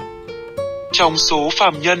Nathanael. Trong số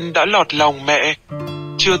phàm nhân đã lọt lòng mẹ,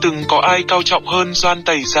 chưa từng có ai cao trọng hơn Gioan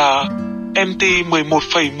Tẩy Giả. MT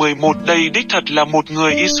 11,11. Đây đích thật là một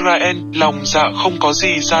người Israel, lòng dạ không có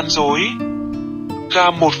gì gian dối. Ga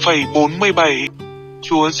 1,47.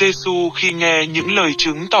 Chúa Giêsu khi nghe những lời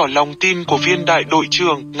chứng tỏ lòng tin của viên đại đội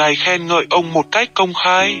trưởng, Ngài khen ngợi ông một cách công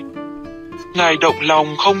khai. Ngài động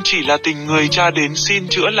lòng không chỉ là tình người cha đến xin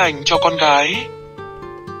chữa lành cho con gái,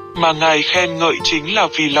 mà Ngài khen ngợi chính là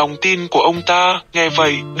vì lòng tin của ông ta. Nghe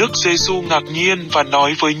vậy, Đức Giêsu ngạc nhiên và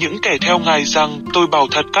nói với những kẻ theo Ngài rằng: tôi bảo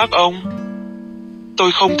thật các ông,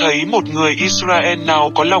 tôi không thấy một người Israel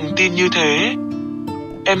nào có lòng tin như thế.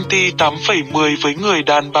 MT 8,10. Với người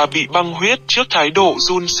đàn bà bị băng huyết, trước thái độ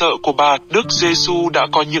run sợ của bà, Đức Giêsu đã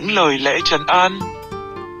có những lời lẽ trấn an,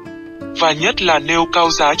 và nhất là nêu cao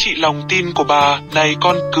giá trị lòng tin của bà. Này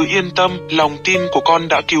con, cứ yên tâm, lòng tin của con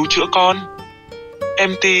đã cứu chữa con.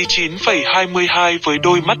 MT 9,22. Với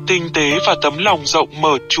đôi mắt tinh tế và tấm lòng rộng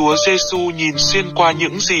mở, Chúa Giêsu nhìn xuyên qua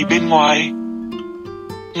những gì bên ngoài.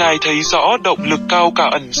 Ngài thấy rõ động lực cao cả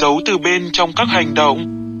ẩn giấu từ bên trong các hành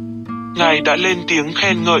động. Ngài đã lên tiếng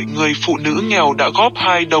khen ngợi người phụ nữ nghèo đã góp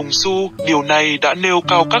 2 đồng xu. Điều này đã nêu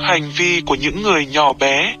cao các hành vi của những người nhỏ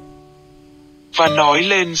bé, và nói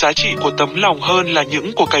lên giá trị của tấm lòng hơn là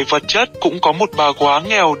những của cải vật chất. Cũng có một bà góa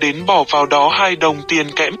nghèo đến bỏ vào đó 2 đồng tiền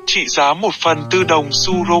kẽm, trị giá 1/4 đồng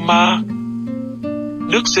xu Roma.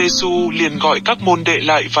 Đức Giêsu liền gọi các môn đệ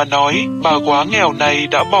lại và nói: bà góa nghèo này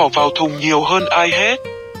đã bỏ vào thùng nhiều hơn ai hết.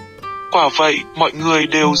 quả vậy, mọi người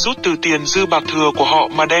đều rút từ tiền dư bạc thừa của họ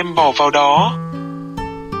mà đem bỏ vào đó.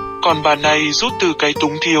 Còn bà này rút từ cái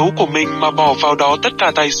túng thiếu của mình mà bỏ vào đó tất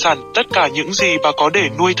cả tài sản, tất cả những gì bà có để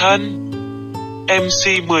nuôi thân.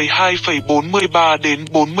 MC 12,43 đến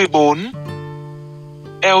 44.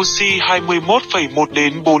 LC 21,1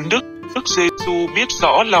 đến 4 Đức Giêsu biết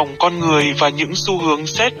rõ lòng con người và những xu hướng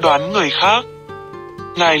xét đoán người khác.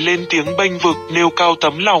 Ngài lên tiếng bênh vực, nêu cao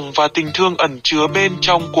tấm lòng và tình thương ẩn chứa bên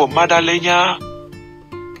trong của Madalena,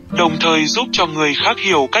 đồng thời giúp cho người khác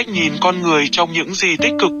hiểu cách nhìn con người trong những gì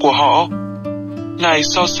tích cực của họ. Ngài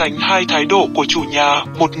so sánh hai thái độ của chủ nhà,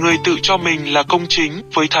 một người tự cho mình là công chính,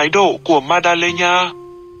 với thái độ của Madalena,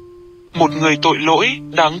 một người tội lỗi,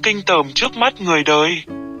 đáng kinh tởm trước mắt người đời.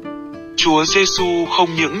 Chúa Giêsu không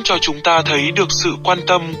những cho chúng ta thấy được sự quan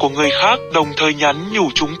tâm của người khác, đồng thời nhắn nhủ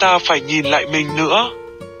chúng ta phải nhìn lại mình nữa.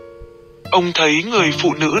 Ông thấy người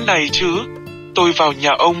phụ nữ này chứ? Tôi vào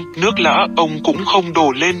nhà ông, nước lã ông cũng không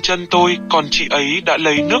đổ lên chân tôi, còn chị ấy đã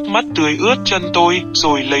lấy nước mắt tưới ướt chân tôi,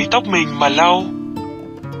 rồi lấy tóc mình mà lau.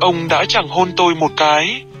 Ông đã chẳng hôn tôi một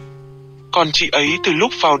cái. Còn chị ấy từ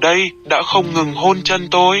lúc vào đây, đã không ngừng hôn chân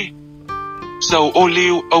tôi. Dầu ô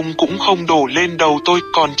liu ông cũng không đổ lên đầu tôi,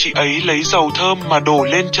 còn chị ấy lấy dầu thơm mà đổ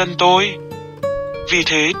lên chân tôi. Vì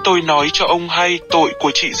thế tôi nói cho ông hay, tội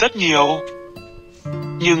của chị rất nhiều,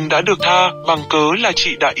 nhưng đã được tha bằng cớ là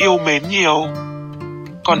chị đã yêu mến nhiều.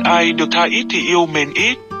 Còn ai được tha ít thì yêu mến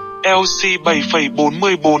ít. LC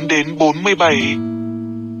 7,44 đến 47.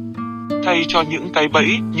 Thay cho những cái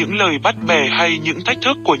bẫy, những lời bắt bẻ hay những thách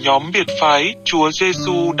thức của nhóm biệt phái, Chúa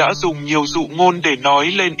Giêsu đã dùng nhiều dụ ngôn để nói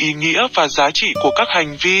lên ý nghĩa và giá trị của các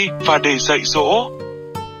hành vi và để dạy dỗ.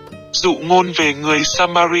 Dụ ngôn về người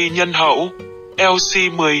Samari nhân hậu,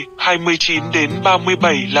 LC 10, 29 đến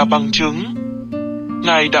 37 là bằng chứng.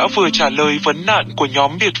 Ngài đã vừa trả lời vấn nạn của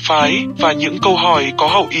nhóm biệt phái và những câu hỏi có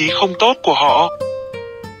hậu ý không tốt của họ,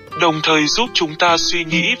 đồng thời giúp chúng ta suy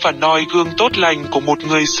nghĩ và noi gương tốt lành của một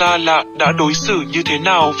người xa lạ đã đối xử như thế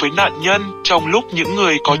nào với nạn nhân, trong lúc những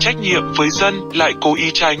người có trách nhiệm với dân lại cố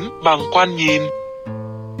ý tránh, bàng quan nhìn,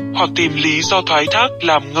 hoặc tìm lý do thoái thác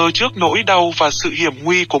làm ngơ trước nỗi đau và sự hiểm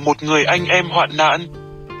nguy của một người anh em hoạn nạn.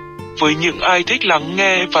 Với những ai thích lắng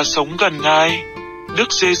nghe và sống gần Ngài,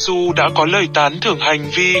 Đức Giêsu đã có lời tán thưởng hành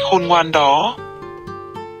vi khôn ngoan đó.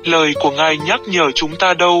 Lời của Ngài nhắc nhở chúng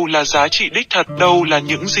ta đâu là giá trị đích thật, đâu là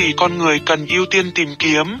những gì con người cần ưu tiên tìm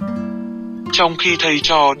kiếm. Trong khi thầy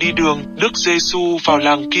trò đi đường, Đức Giêsu vào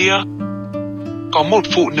làng kia, có một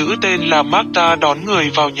phụ nữ tên là Marta đón người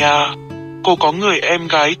vào nhà. Cô có người em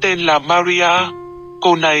gái tên là Maria.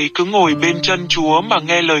 Cô này cứ ngồi bên chân Chúa mà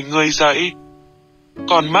nghe lời người dạy.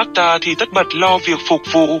 Còn Marta thì tất bật lo việc phục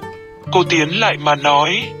vụ. Cô tiến lại mà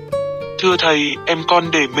nói: "Thưa thầy, em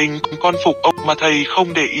con để mình con phục ông mà thầy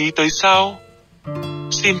không để ý tới sao?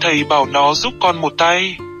 Xin thầy bảo nó giúp con một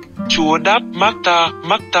tay." Chúa đáp: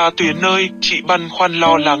 Marta Tuyến ơi, chị băn khoăn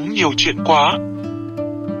lo lắng nhiều chuyện quá.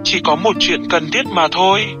 Chỉ có một chuyện cần thiết mà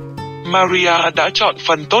thôi. Maria đã chọn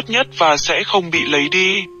phần tốt nhất và sẽ không bị lấy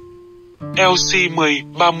đi. LC 10,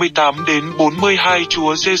 38 đến 42.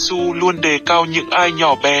 Chúa Giêsu luôn đề cao những ai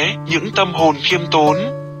nhỏ bé, những tâm hồn khiêm tốn.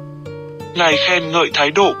 Ngài khen ngợi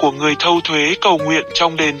thái độ của người thâu thuế cầu nguyện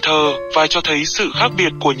trong đền thờ và cho thấy sự khác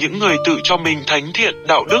biệt của những người tự cho mình thánh thiện,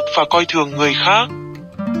 đạo đức và coi thường người khác.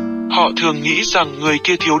 Họ thường nghĩ rằng người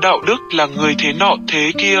kia thiếu đạo đức, là người thế nọ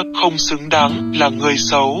thế kia, không xứng đáng, là người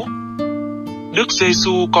xấu. Đức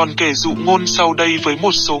Giêsu còn kể dụ ngôn sau đây với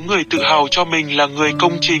một số người tự hào cho mình là người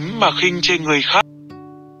công chính mà khinh chê người khác.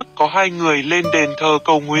 Có hai người lên đền thờ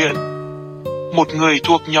cầu nguyện. Một người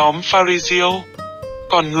thuộc nhóm Pharisêu,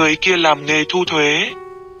 còn người kia làm nghề thu thuế.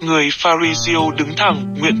 Người Pharisêu đứng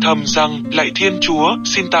thẳng, nguyện thầm rằng: "Lạy Thiên Chúa,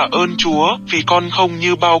 xin tạ ơn Chúa, vì con không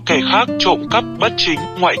như bao kẻ khác trộm cắp, bất chính,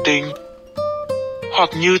 ngoại tình." Hoặc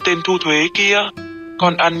như tên thu thuế kia: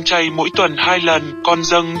 "Con ăn chay mỗi tuần 2 lần, con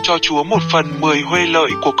dâng cho Chúa 1/10 huê lợi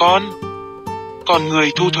của con." Còn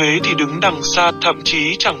người thu thuế thì đứng đằng xa, thậm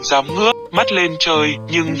chí chẳng dám ngước mắt lên trời,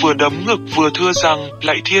 nhưng vừa đấm ngực vừa thưa rằng: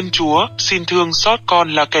 "Lạy Thiên Chúa, xin thương xót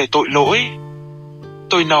con là kẻ tội lỗi."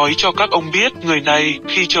 Tôi nói cho các ông biết, người này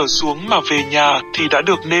khi trở xuống mà về nhà thì đã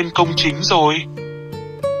được nên công chính rồi.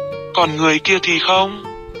 Còn người kia thì không.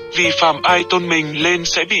 Vì phàm ai tôn mình lên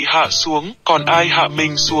sẽ bị hạ xuống, còn ai hạ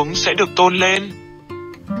mình xuống sẽ được tôn lên.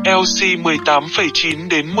 LC 18,9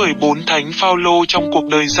 đến 14. Thánh Phaolô trong cuộc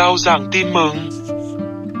đời rao giảng tin mừng.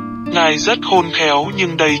 Ngài rất khôn khéo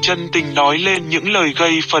nhưng đầy chân tình nói lên những lời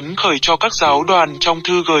gây phấn khởi cho các giáo đoàn. Trong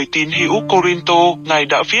thư gửi tín hữu Cô-rin-tô, Ngài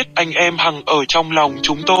đã viết: "Anh em hằng ở trong lòng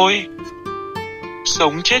chúng tôi.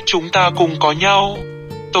 Sống chết chúng ta cùng có nhau.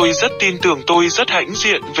 Tôi rất tin tưởng, tôi rất hãnh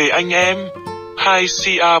diện về anh em.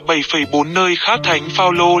 2ca 7,4 nơi khác Thánh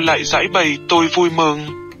Phaolô lại giải bày, tôi vui mừng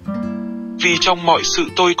vì trong mọi sự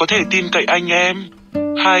tôi có thể tin cậy anh em.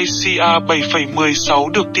 2ca 7,16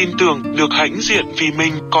 được tin tưởng, được hãnh diện vì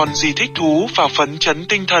mình, còn gì thích thú và phấn chấn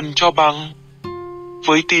tinh thần cho bằng.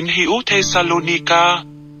 Với tín hữu Thessalonica,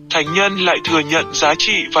 Thánh Nhân lại thừa nhận giá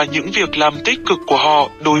trị và những việc làm tích cực của họ.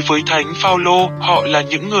 Đối với Thánh Phaolô, họ là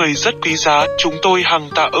những người rất quý giá. Chúng tôi hằng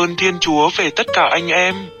tạ ơn Thiên Chúa về tất cả anh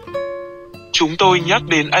em. Chúng tôi nhắc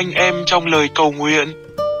đến anh em trong lời cầu nguyện.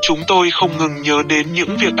 Chúng tôi không ngừng nhớ đến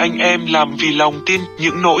những việc anh em làm vì lòng tin,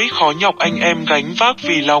 những nỗi khó nhọc anh em gánh vác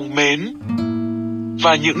vì lòng mến,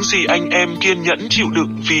 và những gì anh em kiên nhẫn chịu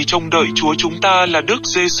đựng vì trông đợi Chúa chúng ta là Đức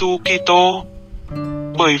Giêsu Kitô.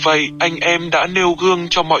 Bởi vậy, anh em đã nêu gương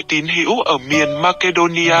cho mọi tín hữu ở miền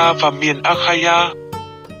Macedonia và miền Achaia.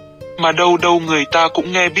 Mà đâu đâu người ta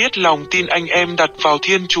cũng nghe biết lòng tin anh em đặt vào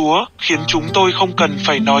Thiên Chúa, khiến chúng tôi không cần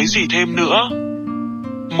phải nói gì thêm nữa.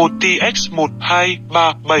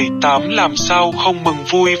 1TX12378 làm sao không mừng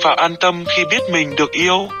vui và an tâm khi biết mình được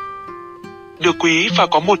yêu, được quý và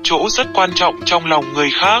có một chỗ rất quan trọng trong lòng người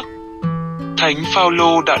khác. Thánh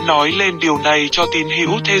Phaolô đã nói lên điều này cho tín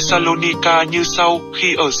hữu Thessalonica như sau: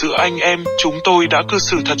 khi ở giữa anh em, chúng tôi đã cư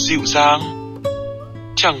xử thật dịu dàng,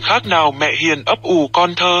 chẳng khác nào mẹ hiền ấp ủ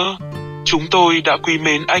con thơ. Chúng tôi đã quý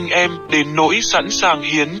mến anh em đến nỗi sẵn sàng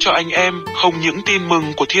hiến cho anh em không những tin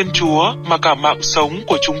mừng của Thiên Chúa mà cả mạng sống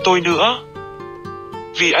của chúng tôi nữa,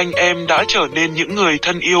 vì anh em đã trở nên những người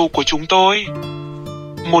thân yêu của chúng tôi.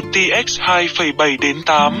 1TX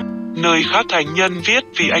 2,7-8 nơi khác Thánh Nhân viết: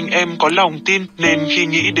 vì anh em có lòng tin nên khi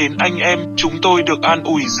nghĩ đến anh em, chúng tôi được an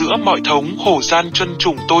ủi giữa mọi thống khổ gian truân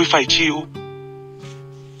chủng tôi phải chịu.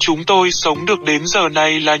 Chúng tôi sống được đến giờ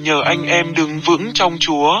này là nhờ anh em đứng vững trong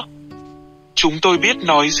Chúa. Chúng tôi biết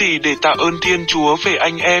nói gì để tạ ơn Thiên Chúa về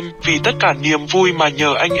anh em, vì tất cả niềm vui mà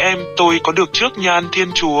nhờ anh em tôi có được trước nhan Thiên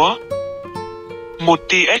Chúa.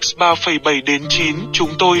 1TX 3,7-9 chúng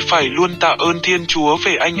tôi phải luôn tạ ơn Thiên Chúa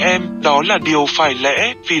về anh em, đó là điều phải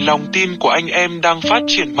lẽ, vì lòng tin của anh em đang phát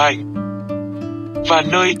triển mạnh. Và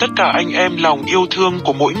nơi tất cả anh em lòng yêu thương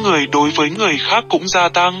của mỗi người đối với người khác cũng gia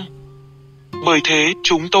tăng. Bởi thế,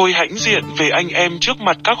 chúng tôi hãnh diện về anh em trước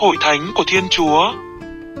mặt các hội thánh của Thiên Chúa.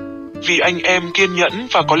 Vì anh em kiên nhẫn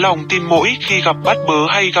và có lòng tin mỗi khi gặp bắt bớ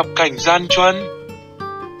hay gặp cảnh gian truân.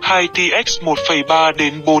 2TX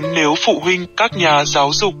 1,3-4 nếu phụ huynh, các nhà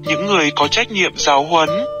giáo dục, những người có trách nhiệm giáo huấn,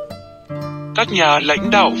 các nhà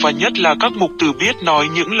lãnh đạo và nhất là các mục tử biết nói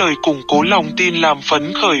những lời củng cố lòng tin làm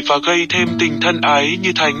phấn khởi và gây thêm tình thân ái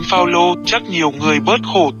như Thánh Phaolô, chắc nhiều người bớt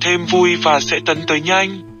khổ thêm vui và sẽ tấn tới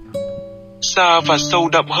nhanh, xa và sâu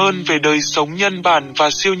đậm hơn về đời sống nhân bản và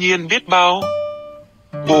siêu nhiên biết bao.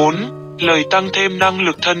 4. Lời tăng thêm năng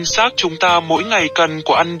lực thân xác chúng ta mỗi ngày cần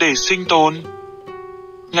của ăn để sinh tồn.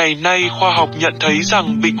 Ngày nay khoa học nhận thấy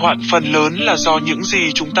rằng bệnh hoạn phần lớn là do những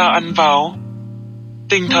gì chúng ta ăn vào.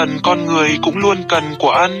 Tinh thần con người cũng luôn cần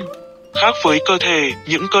của ăn. Khác với cơ thể,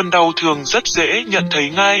 những cơn đau thường rất dễ nhận thấy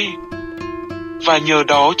ngay. Và nhờ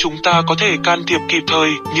đó chúng ta có thể can thiệp kịp thời.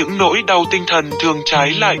 Những nỗi đau tinh thần thường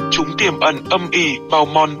trái lại, chúng tiềm ẩn âm ỉ, bào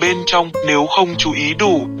mòn bên trong nếu không chú ý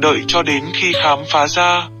đủ, đợi cho đến khi khám phá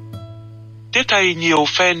ra. Tiếc thay nhiều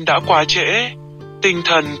phen đã quá trễ. Tinh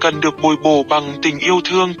thần cần được bồi bổ bằng tình yêu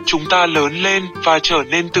thương, chúng ta lớn lên và trở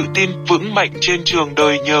nên tự tin, vững mạnh trên trường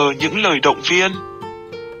đời nhờ những lời động viên.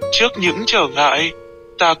 Trước những trở ngại,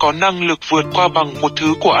 ta có năng lực vượt qua bằng một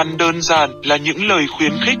thứ của ăn đơn giản là những lời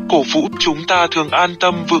khuyến khích cổ vũ. Chúng ta thường an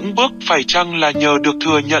tâm vững bước, phải chăng là nhờ được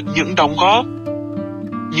thừa nhận những đóng góp,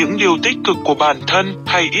 những điều tích cực của bản thân,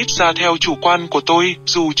 hay ít ra theo chủ quan của tôi,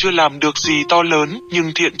 dù chưa làm được gì to lớn,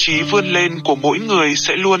 nhưng thiện chí vươn lên của mỗi người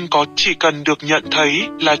sẽ luôn có, chỉ cần được nhận thấy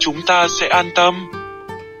là chúng ta sẽ an tâm,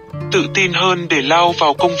 tự tin hơn để lao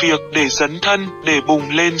vào công việc, để dấn thân, để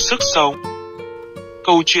bùng lên sức sống.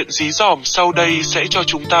 Câu chuyện dí dỏm sau đây sẽ cho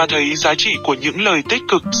chúng ta thấy giá trị của những lời tích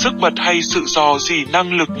cực, sức bật hay sự dò dỉ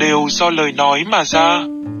năng lực đều do lời nói mà ra.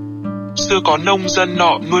 Xưa có nông dân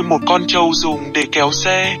nọ nuôi một con trâu dùng để kéo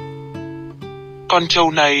xe. Con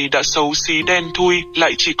trâu này đã xấu xí đen thui,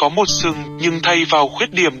 lại chỉ có một sừng, nhưng thay vào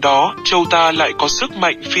khuyết điểm đó, trâu ta lại có sức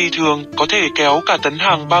mạnh phi thường, có thể kéo cả tấn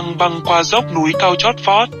hàng băng băng qua dốc núi cao chót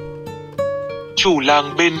vót. Chủ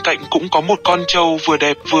làng bên cạnh cũng có một con trâu vừa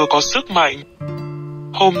đẹp vừa có sức mạnh.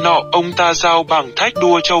 Hôm nọ ông ta giao bảng thách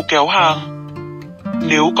đua trâu kéo hàng.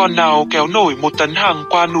 Nếu con nào kéo nổi 1 tấn hàng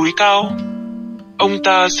qua núi cao, ông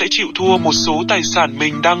ta sẽ chịu thua một số tài sản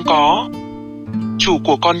mình đang có. Chủ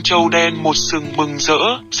của con trâu đen một sừng mừng rỡ,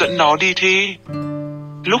 dẫn nó đi thi.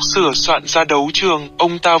 Lúc sửa soạn ra đấu trường,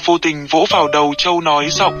 ông ta vô tình vỗ vào đầu trâu nói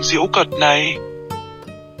giọng giễu cợt: này,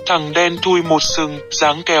 thằng đen thui một sừng,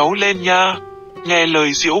 dáng kéo lên nha. Nghe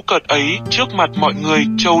lời giễu cợt ấy, trước mặt mọi người,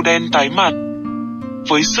 trâu đen tái mặt.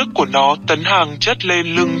 Với sức của nó, tấn hàng chất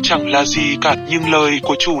lên lưng chẳng là gì cả, nhưng lời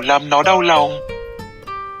của chủ làm nó đau lòng.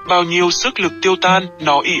 Bao nhiêu sức lực tiêu tan,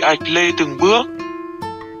 nó ì ạch lê từng bước.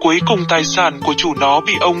 Cuối cùng tài sản của chủ nó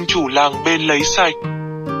bị ông chủ làng bên lấy sạch.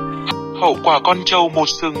 Hậu quả con trâu một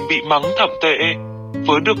sừng bị mắng thậm tệ.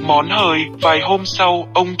 Vớ được món hời, vài hôm sau,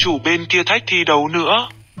 ông chủ bên kia thách thi đấu nữa.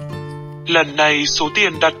 Lần này số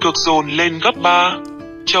tiền đặt cược dồn lên gấp 3.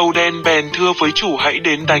 Trâu đen bèn thưa với chủ hãy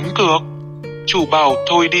đến đánh cược. Chủ bảo,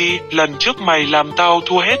 thôi đi, lần trước mày làm tao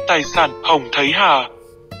thua hết tài sản, hổng thấy hả?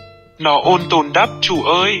 Nó ôn tồn đáp, chủ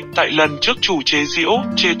ơi, tại lần trước chủ chế giễu,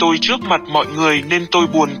 chê tôi trước mặt mọi người nên tôi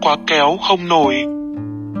buồn quá kéo không nổi.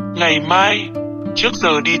 Ngày mai, trước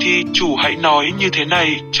giờ đi thi, chủ hãy nói như thế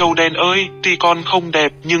này, trâu đen ơi, tuy con không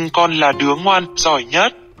đẹp nhưng con là đứa ngoan, giỏi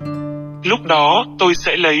nhất. Lúc đó, tôi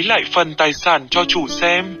sẽ lấy lại phần tài sản cho chủ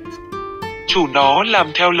xem. Chủ nó làm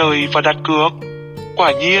theo lời và đặt cược.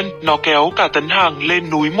 Quả nhiên, nó kéo cả tấn hàng lên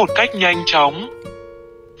núi một cách nhanh chóng.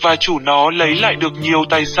 Và chủ nó lấy lại được nhiều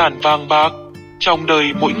tài sản vàng bạc. Trong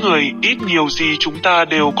đời mỗi người, ít nhiều gì chúng ta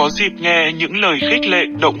đều có dịp nghe những lời khích lệ,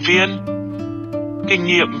 động viên. Kinh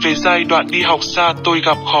nghiệm về giai đoạn đi học xa, tôi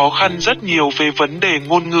gặp khó khăn rất nhiều về vấn đề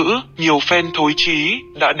ngôn ngữ, nhiều phen thối chí,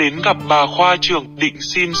 đã đến gặp bà khoa trưởng định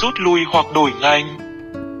xin rút lui hoặc đổi ngành.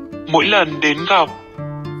 Mỗi lần đến gặp,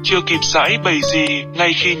 chưa kịp giải bày gì,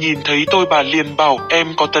 ngay khi nhìn thấy tôi bà liền bảo em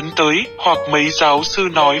có tấn tới, hoặc mấy giáo sư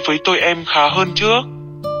nói với tôi em khá hơn trước.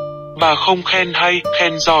 Bà không khen hay,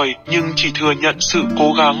 khen giỏi, nhưng chỉ thừa nhận sự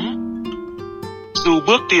cố gắng. Dù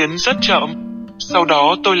bước tiến rất chậm, sau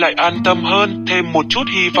đó tôi lại an tâm hơn, thêm một chút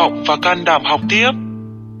hy vọng và can đảm học tiếp.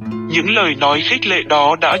 Những lời nói khích lệ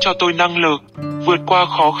đó đã cho tôi năng lực, vượt qua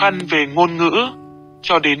khó khăn về ngôn ngữ.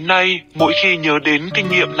 Cho đến nay, mỗi khi nhớ đến kinh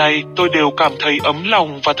nghiệm này, tôi đều cảm thấy ấm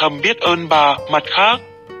lòng và thầm biết ơn bà. Mặt khác,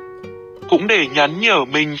 cũng để nhắn nhở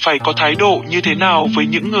mình phải có thái độ như thế nào với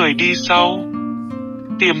những người đi sau.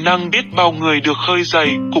 Tiềm năng biết bao người được khơi dậy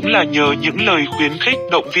cũng là nhờ những lời khuyến khích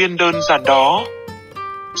động viên đơn giản đó.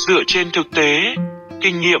 Dựa trên thực tế,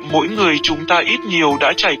 kinh nghiệm mỗi người chúng ta ít nhiều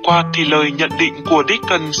đã trải qua thì lời nhận định của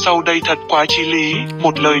Dickens sau đây thật quá chí lý,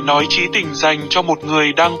 một lời nói chí tình dành cho một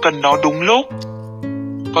người đang cần nó đúng lúc.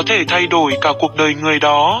 Có thể thay đổi cả cuộc đời người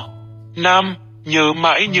đó. Nam, nhớ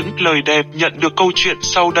mãi những lời đẹp nhận được câu chuyện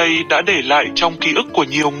sau đây đã để lại trong ký ức của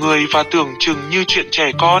nhiều người và tưởng chừng như chuyện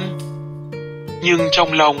trẻ con. Nhưng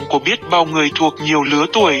trong lòng của biết bao người thuộc nhiều lứa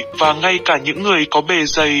tuổi và ngay cả những người có bề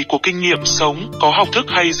dày của kinh nghiệm sống, có học thức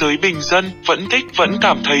hay giới bình dân, vẫn thích vẫn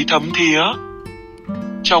cảm thấy thấm thía.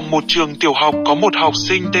 Trong một trường tiểu học có một học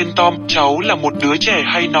sinh tên Tom, cháu là một đứa trẻ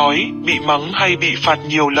hay nói, bị mắng hay bị phạt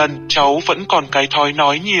nhiều lần, cháu vẫn còn cái thói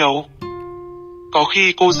nói nhiều. Có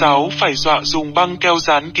khi cô giáo phải dọa dùng băng keo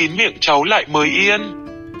dán kín miệng cháu lại mới yên.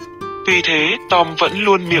 Tuy thế, Tom vẫn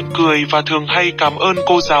luôn miệng cười và thường hay cảm ơn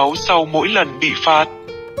cô giáo sau mỗi lần bị phạt.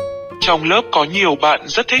 Trong lớp có nhiều bạn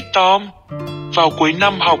rất thích Tom. Vào cuối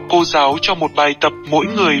năm học, cô giáo cho một bài tập mỗi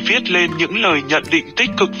người viết lên những lời nhận định tích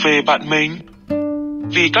cực về bạn mình.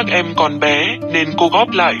 Vì các em còn bé nên cô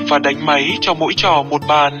góp lại và đánh máy cho mỗi trò một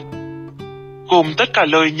bàn, gồm tất cả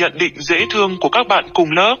lời nhận định dễ thương của các bạn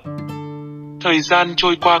cùng lớp. Thời gian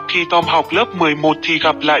trôi qua, khi Tom học lớp 11 thì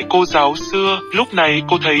gặp lại cô giáo xưa, lúc này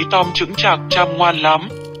cô thấy Tom chững chạc chăm ngoan lắm.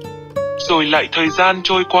 Rồi lại thời gian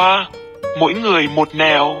trôi qua, mỗi người một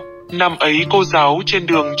nẻo. Năm ấy cô giáo trên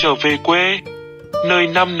đường trở về quê, nơi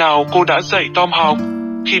năm nào cô đã dạy Tom học.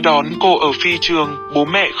 Khi đón cô ở phi trường, bố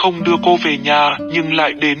mẹ không đưa cô về nhà, nhưng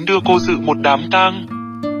lại đến đưa cô dự một đám tang.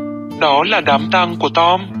 Đó là đám tang của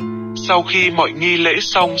Tom. Sau khi mọi nghi lễ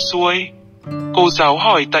xong xuôi, cô giáo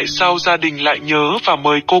hỏi tại sao gia đình lại nhớ và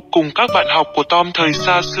mời cô cùng các bạn học của Tom thời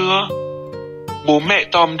xa xưa. Bố mẹ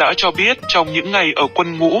Tom đã cho biết trong những ngày ở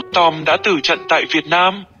quân ngũ, Tom đã tử trận tại Việt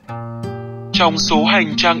Nam. Trong số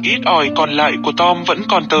hành trang ít ỏi còn lại của Tom vẫn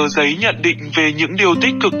còn tờ giấy nhận định về những điều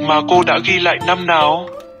tích cực mà cô đã ghi lại năm nào.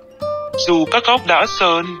 Dù các góc đã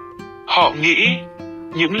sơn, họ nghĩ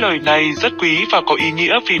những lời này rất quý và có ý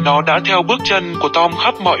nghĩa vì nó đã theo bước chân của Tom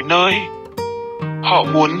khắp mọi nơi. Họ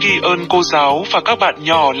muốn ghi ơn cô giáo và các bạn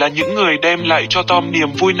nhỏ là những người đem lại cho Tom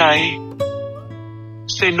niềm vui này.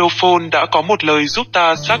 Xenophon đã có một lời giúp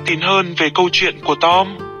ta xác tín hơn về câu chuyện của Tom.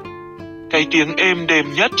 Cái tiếng êm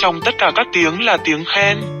đềm nhất trong tất cả các tiếng là tiếng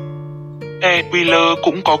khen. Wheeler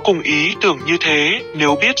cũng có cùng ý tưởng như thế,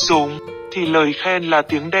 nếu biết dùng, thì lời khen là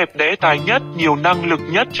tiếng đẹp đẽ tái nhất, nhiều năng lực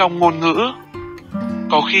nhất trong ngôn ngữ.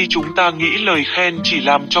 Có khi chúng ta nghĩ lời khen chỉ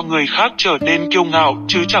làm cho người khác trở nên kiêu ngạo,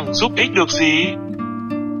 chứ chẳng giúp ích được gì.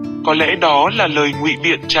 Có lẽ đó là lời ngụy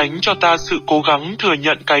biện tránh cho ta sự cố gắng thừa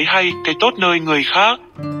nhận cái hay, cái tốt nơi người khác.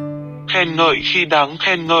 Khen ngợi khi đáng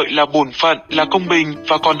khen ngợi là bổn phận, là công bình,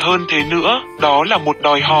 và còn hơn thế nữa, đó là một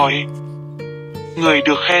đòi hỏi. Người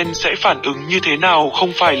được khen sẽ phản ứng như thế nào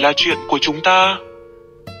không phải là chuyện của chúng ta.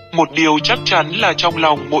 Một điều chắc chắn là trong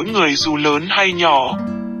lòng mỗi người dù lớn hay nhỏ,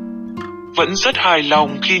 vẫn rất hài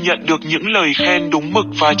lòng khi nhận được những lời khen đúng mực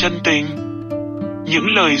và chân tình. Những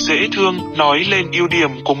lời dễ thương nói lên ưu điểm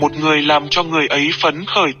của một người làm cho người ấy phấn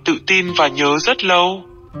khởi, tự tin và nhớ rất lâu.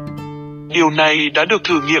 Điều này đã được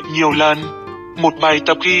thử nghiệm nhiều lần. Một bài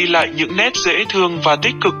tập ghi lại những nét dễ thương và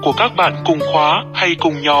tích cực của các bạn cùng khóa hay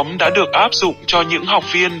cùng nhóm đã được áp dụng cho những học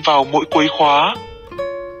viên vào mỗi cuối khóa.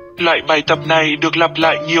 Loại bài tập này được lặp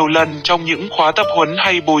lại nhiều lần trong những khóa tập huấn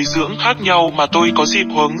hay bồi dưỡng khác nhau mà tôi có dịp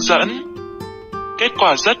hướng dẫn. Kết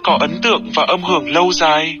quả rất có ấn tượng và âm hưởng lâu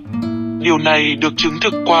dài. Điều này được chứng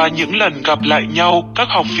thực qua những lần gặp lại nhau, các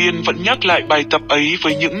học viên vẫn nhắc lại bài tập ấy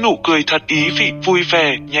với những nụ cười thật ý vị, vui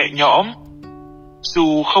vẻ, nhẹ nhõm.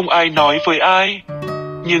 Dù không ai nói với ai,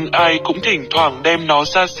 nhưng ai cũng thỉnh thoảng đem nó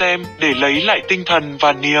ra xem để lấy lại tinh thần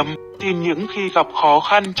và niềm tin những khi gặp khó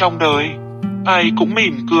khăn trong đời. Ai cũng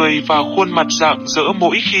mỉm cười và khuôn mặt rạng rỡ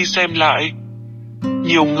mỗi khi xem lại.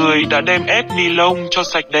 Nhiều người đã đem ép ni lông cho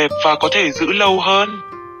sạch đẹp và có thể giữ lâu hơn.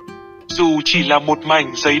 Dù chỉ là một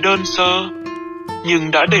mảnh giấy đơn sơ,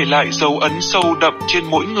 nhưng đã để lại dấu ấn sâu đậm trên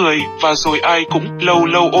mỗi người và rồi ai cũng lâu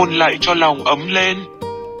lâu ôn lại cho lòng ấm lên.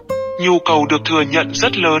 Nhu cầu được thừa nhận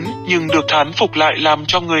rất lớn nhưng được thán phục lại làm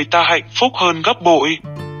cho người ta hạnh phúc hơn gấp bội.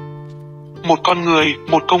 Một con người,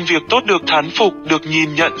 một công việc tốt được thán phục, được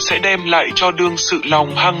nhìn nhận sẽ đem lại cho đương sự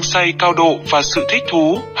lòng hăng say cao độ và sự thích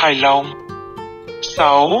thú, hài lòng.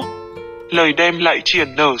 6. Lời đem lại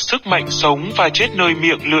triển nở sức mạnh sống và chết nơi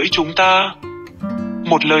miệng lưỡi chúng ta.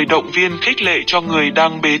 Một lời động viên khích lệ cho người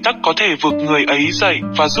đang bế tắc có thể vực người ấy dậy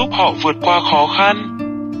và giúp họ vượt qua khó khăn.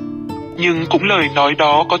 Nhưng cũng lời nói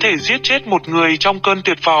đó có thể giết chết một người trong cơn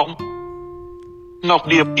tuyệt vọng. Ngọc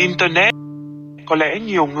điệp Internet. Có lẽ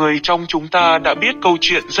nhiều người trong chúng ta đã biết câu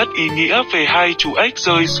chuyện rất ý nghĩa về hai chú ếch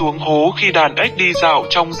rơi xuống hố khi đàn ếch đi dạo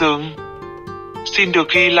trong rừng. Xin được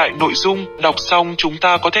ghi lại nội dung, đọc xong chúng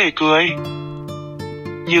ta có thể cười.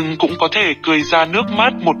 Nhưng cũng có thể cười ra nước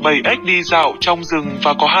mắt một bầy ếch đi dạo trong rừng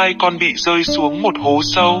và có hai con bị rơi xuống một hố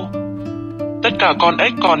sâu. Tất cả con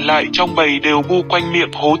ếch còn lại trong bầy đều bu quanh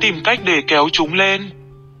miệng hố tìm cách để kéo chúng lên.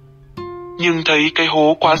 Nhưng thấy cái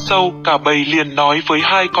hố quá sâu, cả bầy liền nói với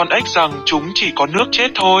hai con ếch rằng chúng chỉ có nước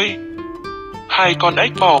chết thôi. Hai con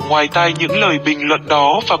ếch bỏ ngoài tai những lời bình luận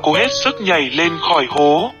đó và cố hết sức nhảy lên khỏi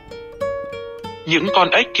hố. Những con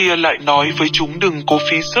ếch kia lại nói với chúng đừng cố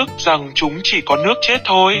phí sức, rằng chúng chỉ có nước chết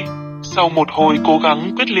thôi. Sau một hồi cố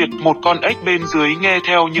gắng quyết liệt, một con ếch bên dưới nghe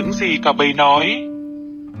theo những gì cả bầy nói.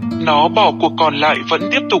 Nó bỏ cuộc còn lại vẫn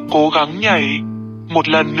tiếp tục cố gắng nhảy. Một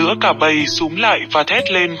lần nữa cả bầy xúm lại và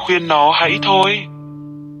thét lên khuyên nó hãy thôi.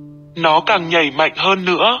 Nó càng nhảy mạnh hơn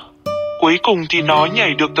nữa. Cuối cùng thì nó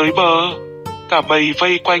nhảy được tới bờ. Cả bầy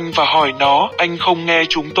vây quanh và hỏi nó, anh không nghe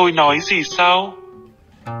chúng tôi nói gì sao?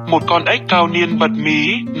 Một con ếch cao niên bật mí,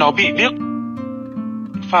 nó bị điếc.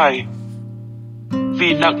 Phải.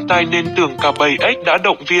 Vì nặng tai nên tưởng cả bầy ếch đã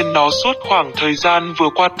động viên nó suốt khoảng thời gian vừa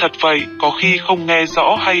qua thật vậy, có khi không nghe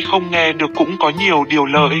rõ hay không nghe được cũng có nhiều điều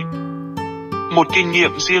lợi. Một kinh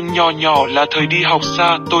nghiệm riêng nho nhỏ là thời đi học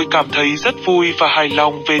xa, tôi cảm thấy rất vui và hài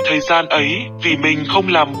lòng về thời gian ấy, vì mình không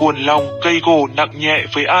làm buồn lòng, gây gổ nặng nhẹ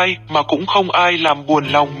với ai, mà cũng không ai làm buồn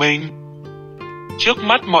lòng mình. Trước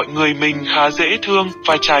mắt mọi người mình khá dễ thương,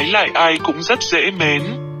 và trái lại ai cũng rất dễ mến.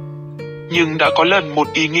 Nhưng đã có lần một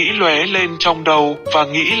ý nghĩ lóe lên trong đầu, và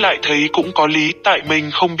nghĩ lại thấy cũng có lý, tại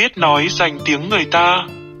mình không biết nói dành tiếng người ta,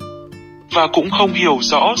 và cũng không hiểu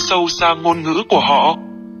rõ sâu xa ngôn ngữ của họ.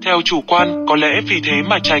 Theo chủ quan, có lẽ vì thế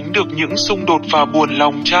mà tránh được những xung đột và buồn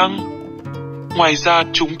lòng chăng? Ngoài ra,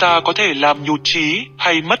 chúng ta có thể làm nhụt chí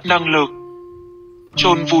hay mất năng lực,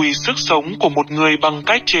 chôn vùi sức sống của một người bằng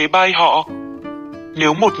cách chế bai họ.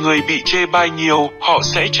 Nếu một người bị chê bai nhiều, họ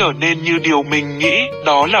sẽ trở nên như điều mình nghĩ,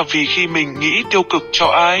 đó là vì khi mình nghĩ tiêu cực cho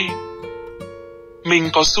ai, mình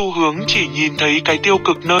có xu hướng chỉ nhìn thấy cái tiêu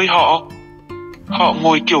cực nơi họ. Họ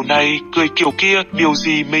ngồi kiểu này, cười kiểu kia, điều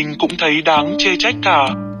gì mình cũng thấy đáng chê trách cả.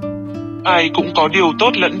 Ai cũng có điều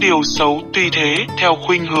tốt lẫn điều xấu, tuy thế, theo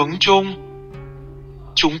khuynh hướng chung,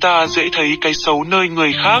 chúng ta dễ thấy cái xấu nơi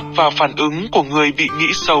người khác và phản ứng của người bị nghĩ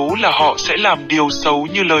xấu là họ sẽ làm điều xấu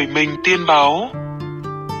như lời mình tiên báo.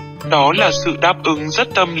 Đó là sự đáp ứng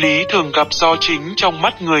rất tâm lý thường gặp do chính trong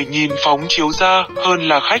mắt người nhìn phóng chiếu ra hơn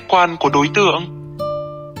là khách quan của đối tượng.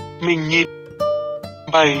 Mình nhìn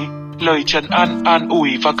 7. Lời trấn an, an ủi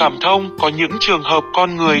và cảm thông. Có những trường hợp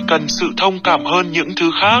con người cần sự thông cảm hơn những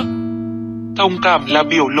thứ khác. Thông cảm là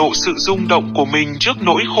biểu lộ sự rung động của mình trước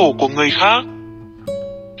nỗi khổ của người khác.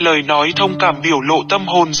 Lời nói thông cảm biểu lộ tâm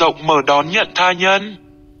hồn rộng mở đón nhận tha nhân.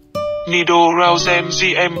 Nido Rausem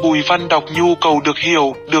GM Bùi Văn đọc nhu cầu được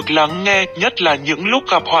hiểu, được lắng nghe, nhất là những lúc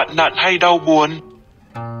gặp hoạn nạn hay đau buồn.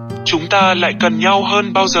 Chúng ta lại cần nhau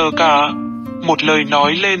hơn bao giờ cả. Một lời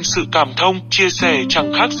nói lên sự cảm thông, chia sẻ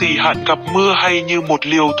chẳng khác gì hạn gặp mưa hay như một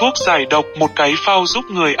liều thuốc giải độc, một cái phao giúp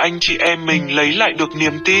người anh chị em mình lấy lại được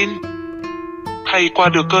niềm tin. Hay qua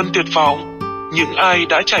được cơn tuyệt vọng. Những ai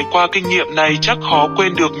đã trải qua kinh nghiệm này chắc khó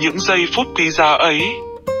quên được những giây phút quý giá ấy.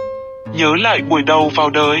 Nhớ lại buổi đầu vào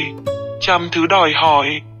đời, trăm thứ đòi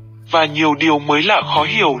hỏi, và nhiều điều mới lạ khó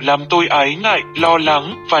hiểu làm tôi ái ngại, lo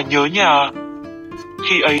lắng và nhớ nhà.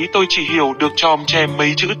 Khi ấy tôi chỉ hiểu được chòm chèm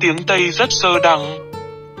mấy chữ tiếng Tây rất sơ đẳng.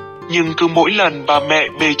 Nhưng cứ mỗi lần bà mẹ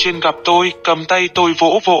bề trên gặp tôi, cầm tay tôi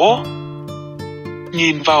vỗ vỗ,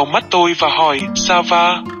 nhìn vào mắt tôi và hỏi,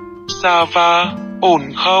 Ça va, ổn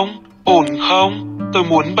không, ổn không? Tôi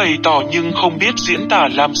muốn bày tỏ nhưng không biết diễn tả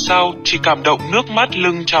làm sao, chỉ cảm động nước mắt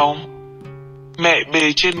lưng tròng. Mẹ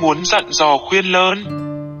bề trên muốn dặn dò khuyên lơn,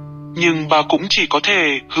 nhưng bà cũng chỉ có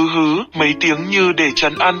thể hứ mấy tiếng như để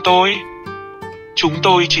trấn an tôi. Chúng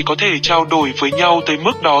tôi chỉ có thể trao đổi với nhau tới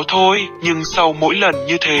mức đó thôi, nhưng sau mỗi lần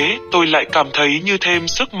như thế, tôi lại cảm thấy như thêm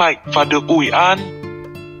sức mạnh và được ủi an.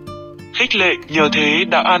 Khích lệ nhờ thế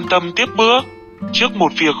đã an tâm tiếp bước. Trước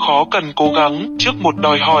một việc khó cần cố gắng, trước một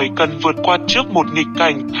đòi hỏi cần vượt qua, trước một nghịch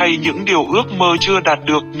cảnh hay những điều ước mơ chưa đạt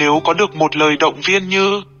được, nếu có được một lời động viên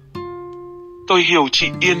như: tôi hiểu chị,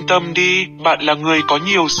 yên tâm đi, bạn là người có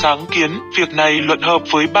nhiều sáng kiến, việc này luận hợp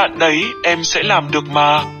với bạn đấy, em sẽ làm được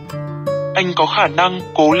mà. Anh có khả năng,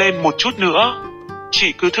 cố lên một chút nữa.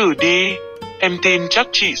 Chị cứ thử đi, em tin chắc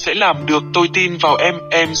chị sẽ làm được, tôi tin vào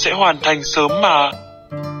em sẽ hoàn thành sớm mà.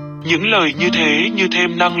 Những lời như thế như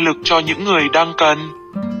thêm năng lực cho những người đang cần.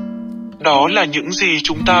 Đó là những gì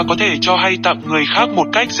chúng ta có thể cho hay tặng người khác một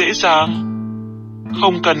cách dễ dàng.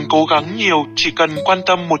 Không cần cố gắng nhiều, chỉ cần quan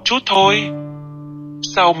tâm một chút thôi.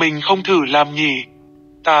 Sao mình không thử làm nhỉ?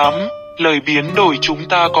 8. Lời biến đổi. Chúng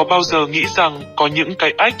ta có bao giờ nghĩ rằng có những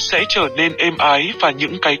cái ách sẽ trở nên êm ái và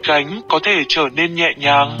những cái gánh có thể trở nên nhẹ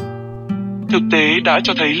nhàng? Thực tế đã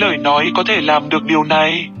cho thấy lời nói có thể làm được điều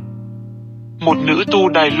này. Một nữ tu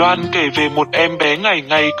Đài Loan kể về một em bé ngày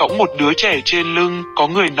ngày cõng một đứa trẻ trên lưng. Có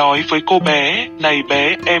người nói với cô bé, này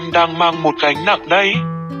bé, em đang mang một gánh nặng đấy.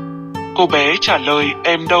 Cô bé trả lời,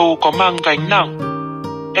 em đâu có mang gánh nặng.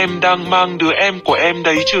 Em đang mang đứa em của em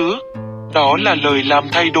đấy chứ. Đó là lời làm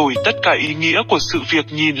thay đổi tất cả ý nghĩa của sự việc.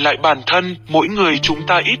 Nhìn lại bản thân, mỗi người chúng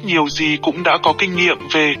ta ít nhiều gì cũng đã có kinh nghiệm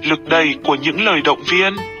về lực đẩy của những lời động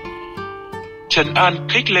viên, trấn an,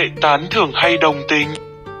 khích lệ, tán thưởng hay đồng tình.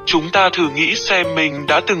 Chúng ta thử nghĩ xem mình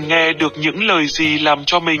đã từng nghe được những lời gì làm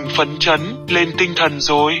cho mình phấn chấn, lên tinh thần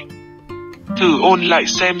rồi. Thử ôn lại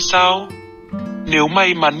xem sao. Nếu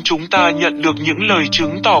may mắn chúng ta nhận được những lời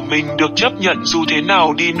chứng tỏ mình được chấp nhận, dù thế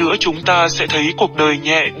nào đi nữa chúng ta sẽ thấy cuộc đời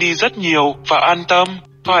nhẹ đi rất nhiều và an tâm,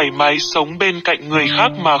 thoải mái sống bên cạnh người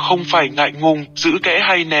khác mà không phải ngại ngùng, giữ kẽ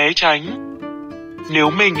hay né tránh. Nếu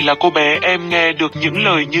mình là cô bé em nghe được những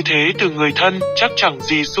lời như thế từ người thân, chắc chẳng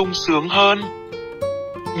gì sung sướng hơn.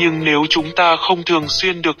 Nhưng nếu chúng ta không thường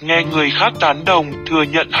xuyên được nghe người khác tán đồng, thừa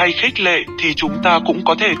nhận hay khích lệ, thì chúng ta cũng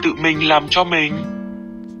có thể tự mình làm cho mình.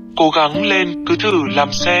 Cố gắng lên, cứ thử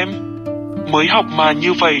làm xem. Mới học mà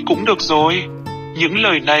như vậy cũng được rồi. Những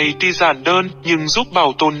lời này tuy giản đơn nhưng giúp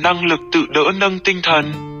bảo tồn năng lực tự đỡ, nâng tinh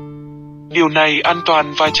thần. Điều này an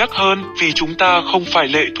toàn và chắc hơn vì chúng ta không phải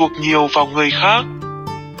lệ thuộc nhiều vào người khác.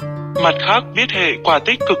 Mặt khác, biết hệ quả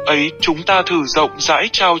tích cực ấy, chúng ta thử rộng rãi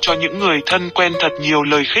trao cho những người thân quen thật nhiều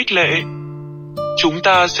lời khích lệ. Chúng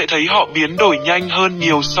ta sẽ thấy họ biến đổi nhanh hơn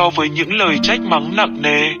nhiều so với những lời trách mắng nặng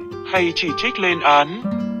nề hay chỉ trích lên án.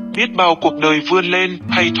 Biết bao cuộc đời vươn lên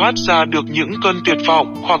hay thoát ra được những cơn tuyệt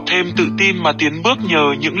vọng hoặc thêm tự tin mà tiến bước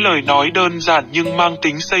nhờ những lời nói đơn giản nhưng mang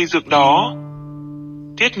tính xây dựng đó.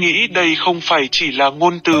 Thiết nghĩ đây không phải chỉ là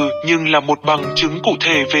ngôn từ nhưng là một bằng chứng cụ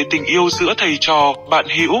thể về tình yêu giữa thầy trò, bạn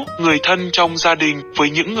hữu, người thân trong gia đình với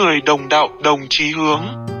những người đồng đạo, đồng chí hướng,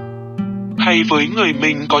 hay với người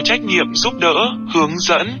mình có trách nhiệm giúp đỡ, hướng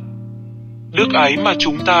dẫn. Đức ái mà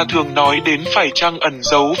chúng ta thường nói đến phải chăng ẩn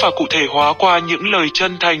giấu và cụ thể hóa qua những lời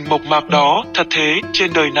chân thành mộc mạc đó. Thật thế,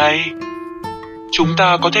 trên đời này, chúng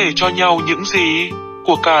ta có thể cho nhau những gì?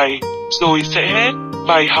 Của cải, rồi sẽ hết.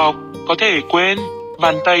 Bài học, có thể quên.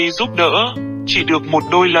 Bàn tay giúp đỡ, chỉ được một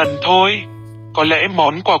đôi lần thôi. Có lẽ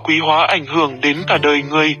món quà quý hóa ảnh hưởng đến cả đời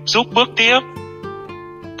người, giúp bước tiếp.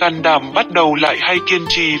 Can đảm bắt đầu lại hay kiên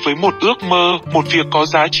trì với một ước mơ, một việc có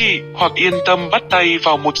giá trị, hoặc yên tâm bắt tay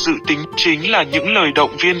vào một dự tính, chính là những lời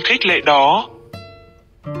động viên khích lệ đó.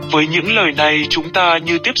 Với những lời này chúng ta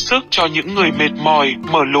như tiếp sức cho những người mệt mỏi,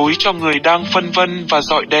 mở lối cho người đang phân vân và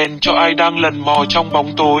dọi đèn cho ai đang lần mò trong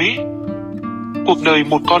bóng tối. Cuộc đời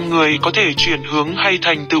một con người có thể chuyển hướng hay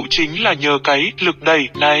thành tựu chính là nhờ cái lực đẩy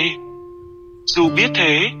này. Dù biết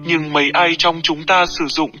thế, nhưng mấy ai trong chúng ta sử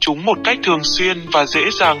dụng chúng một cách thường xuyên và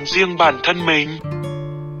dễ dàng riêng bản thân mình.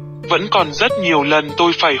 Vẫn còn rất nhiều lần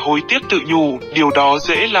tôi phải hối tiếc tự nhủ, điều đó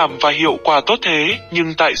dễ làm và hiệu quả tốt thế,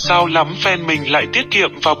 nhưng tại sao lắm phen mình lại tiết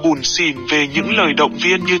kiệm và bủn xỉn về những lời động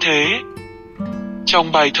viên như thế?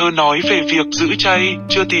 Trong bài thơ nói về việc giữ chay,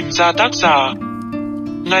 chưa tìm ra tác giả.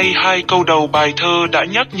 Ngay 2 câu đầu bài thơ đã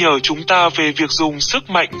nhắc nhở chúng ta về việc dùng sức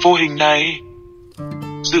mạnh vô hình này.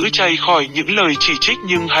 Giữ chay khỏi những lời chỉ trích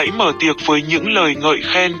nhưng hãy mở tiệc với những lời ngợi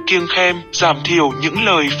khen, kiêng khem, giảm thiểu những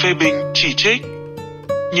lời phê bình, chỉ trích.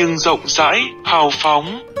 Nhưng rộng rãi, hào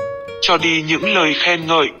phóng. Cho đi những lời khen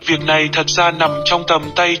ngợi, việc này thật ra nằm trong tầm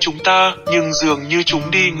tay chúng ta, nhưng dường như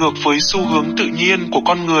chúng đi ngược với xu hướng tự nhiên của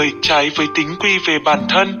con người, trái với tính quy về bản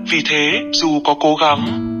thân, vì thế, dù có cố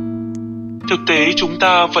gắng, thực tế chúng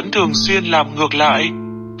ta vẫn thường xuyên làm ngược lại.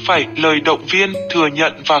 Phải lời động viên, thừa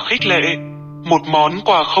nhận và khích lệ. Một món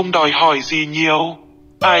quà không đòi hỏi gì nhiều.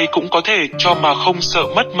 Ai cũng có thể cho mà không sợ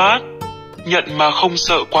mất mát. Nhận mà không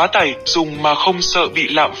sợ quá tải, dùng mà không sợ bị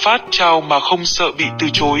lạm phát, trao mà không sợ bị từ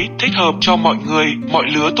chối, thích hợp cho mọi người, mọi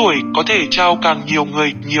lứa tuổi, có thể trao càng nhiều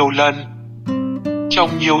người, nhiều lần. Trong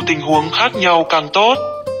nhiều tình huống khác nhau càng tốt.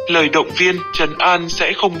 Lời động viên, trấn an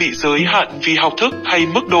sẽ không bị giới hạn vì học thức hay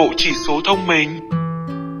mức độ chỉ số thông minh.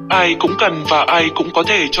 Ai cũng cần và ai cũng có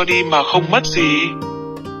thể cho đi mà không mất gì.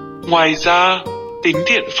 Ngoài ra, tính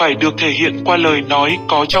thiện phải được thể hiện qua lời nói,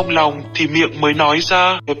 có trong lòng thì miệng mới nói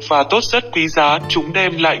ra, đẹp và tốt rất quý giá, chúng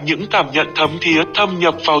đem lại những cảm nhận thấm thía, thâm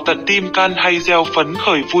nhập vào tận tim can hay gieo phấn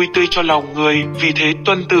khởi vui tươi cho lòng người, vì thế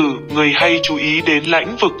tuân tử, người hay chú ý đến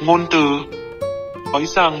lãnh vực ngôn từ. Nói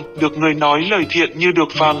rằng, được người nói lời thiện như được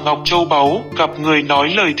vàng ngọc châu báu, gặp người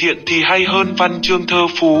nói lời thiện thì hay hơn văn chương thơ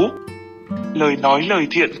phú. Lời nói lời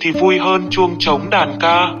thiện thì vui hơn chuông trống đàn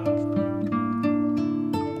ca.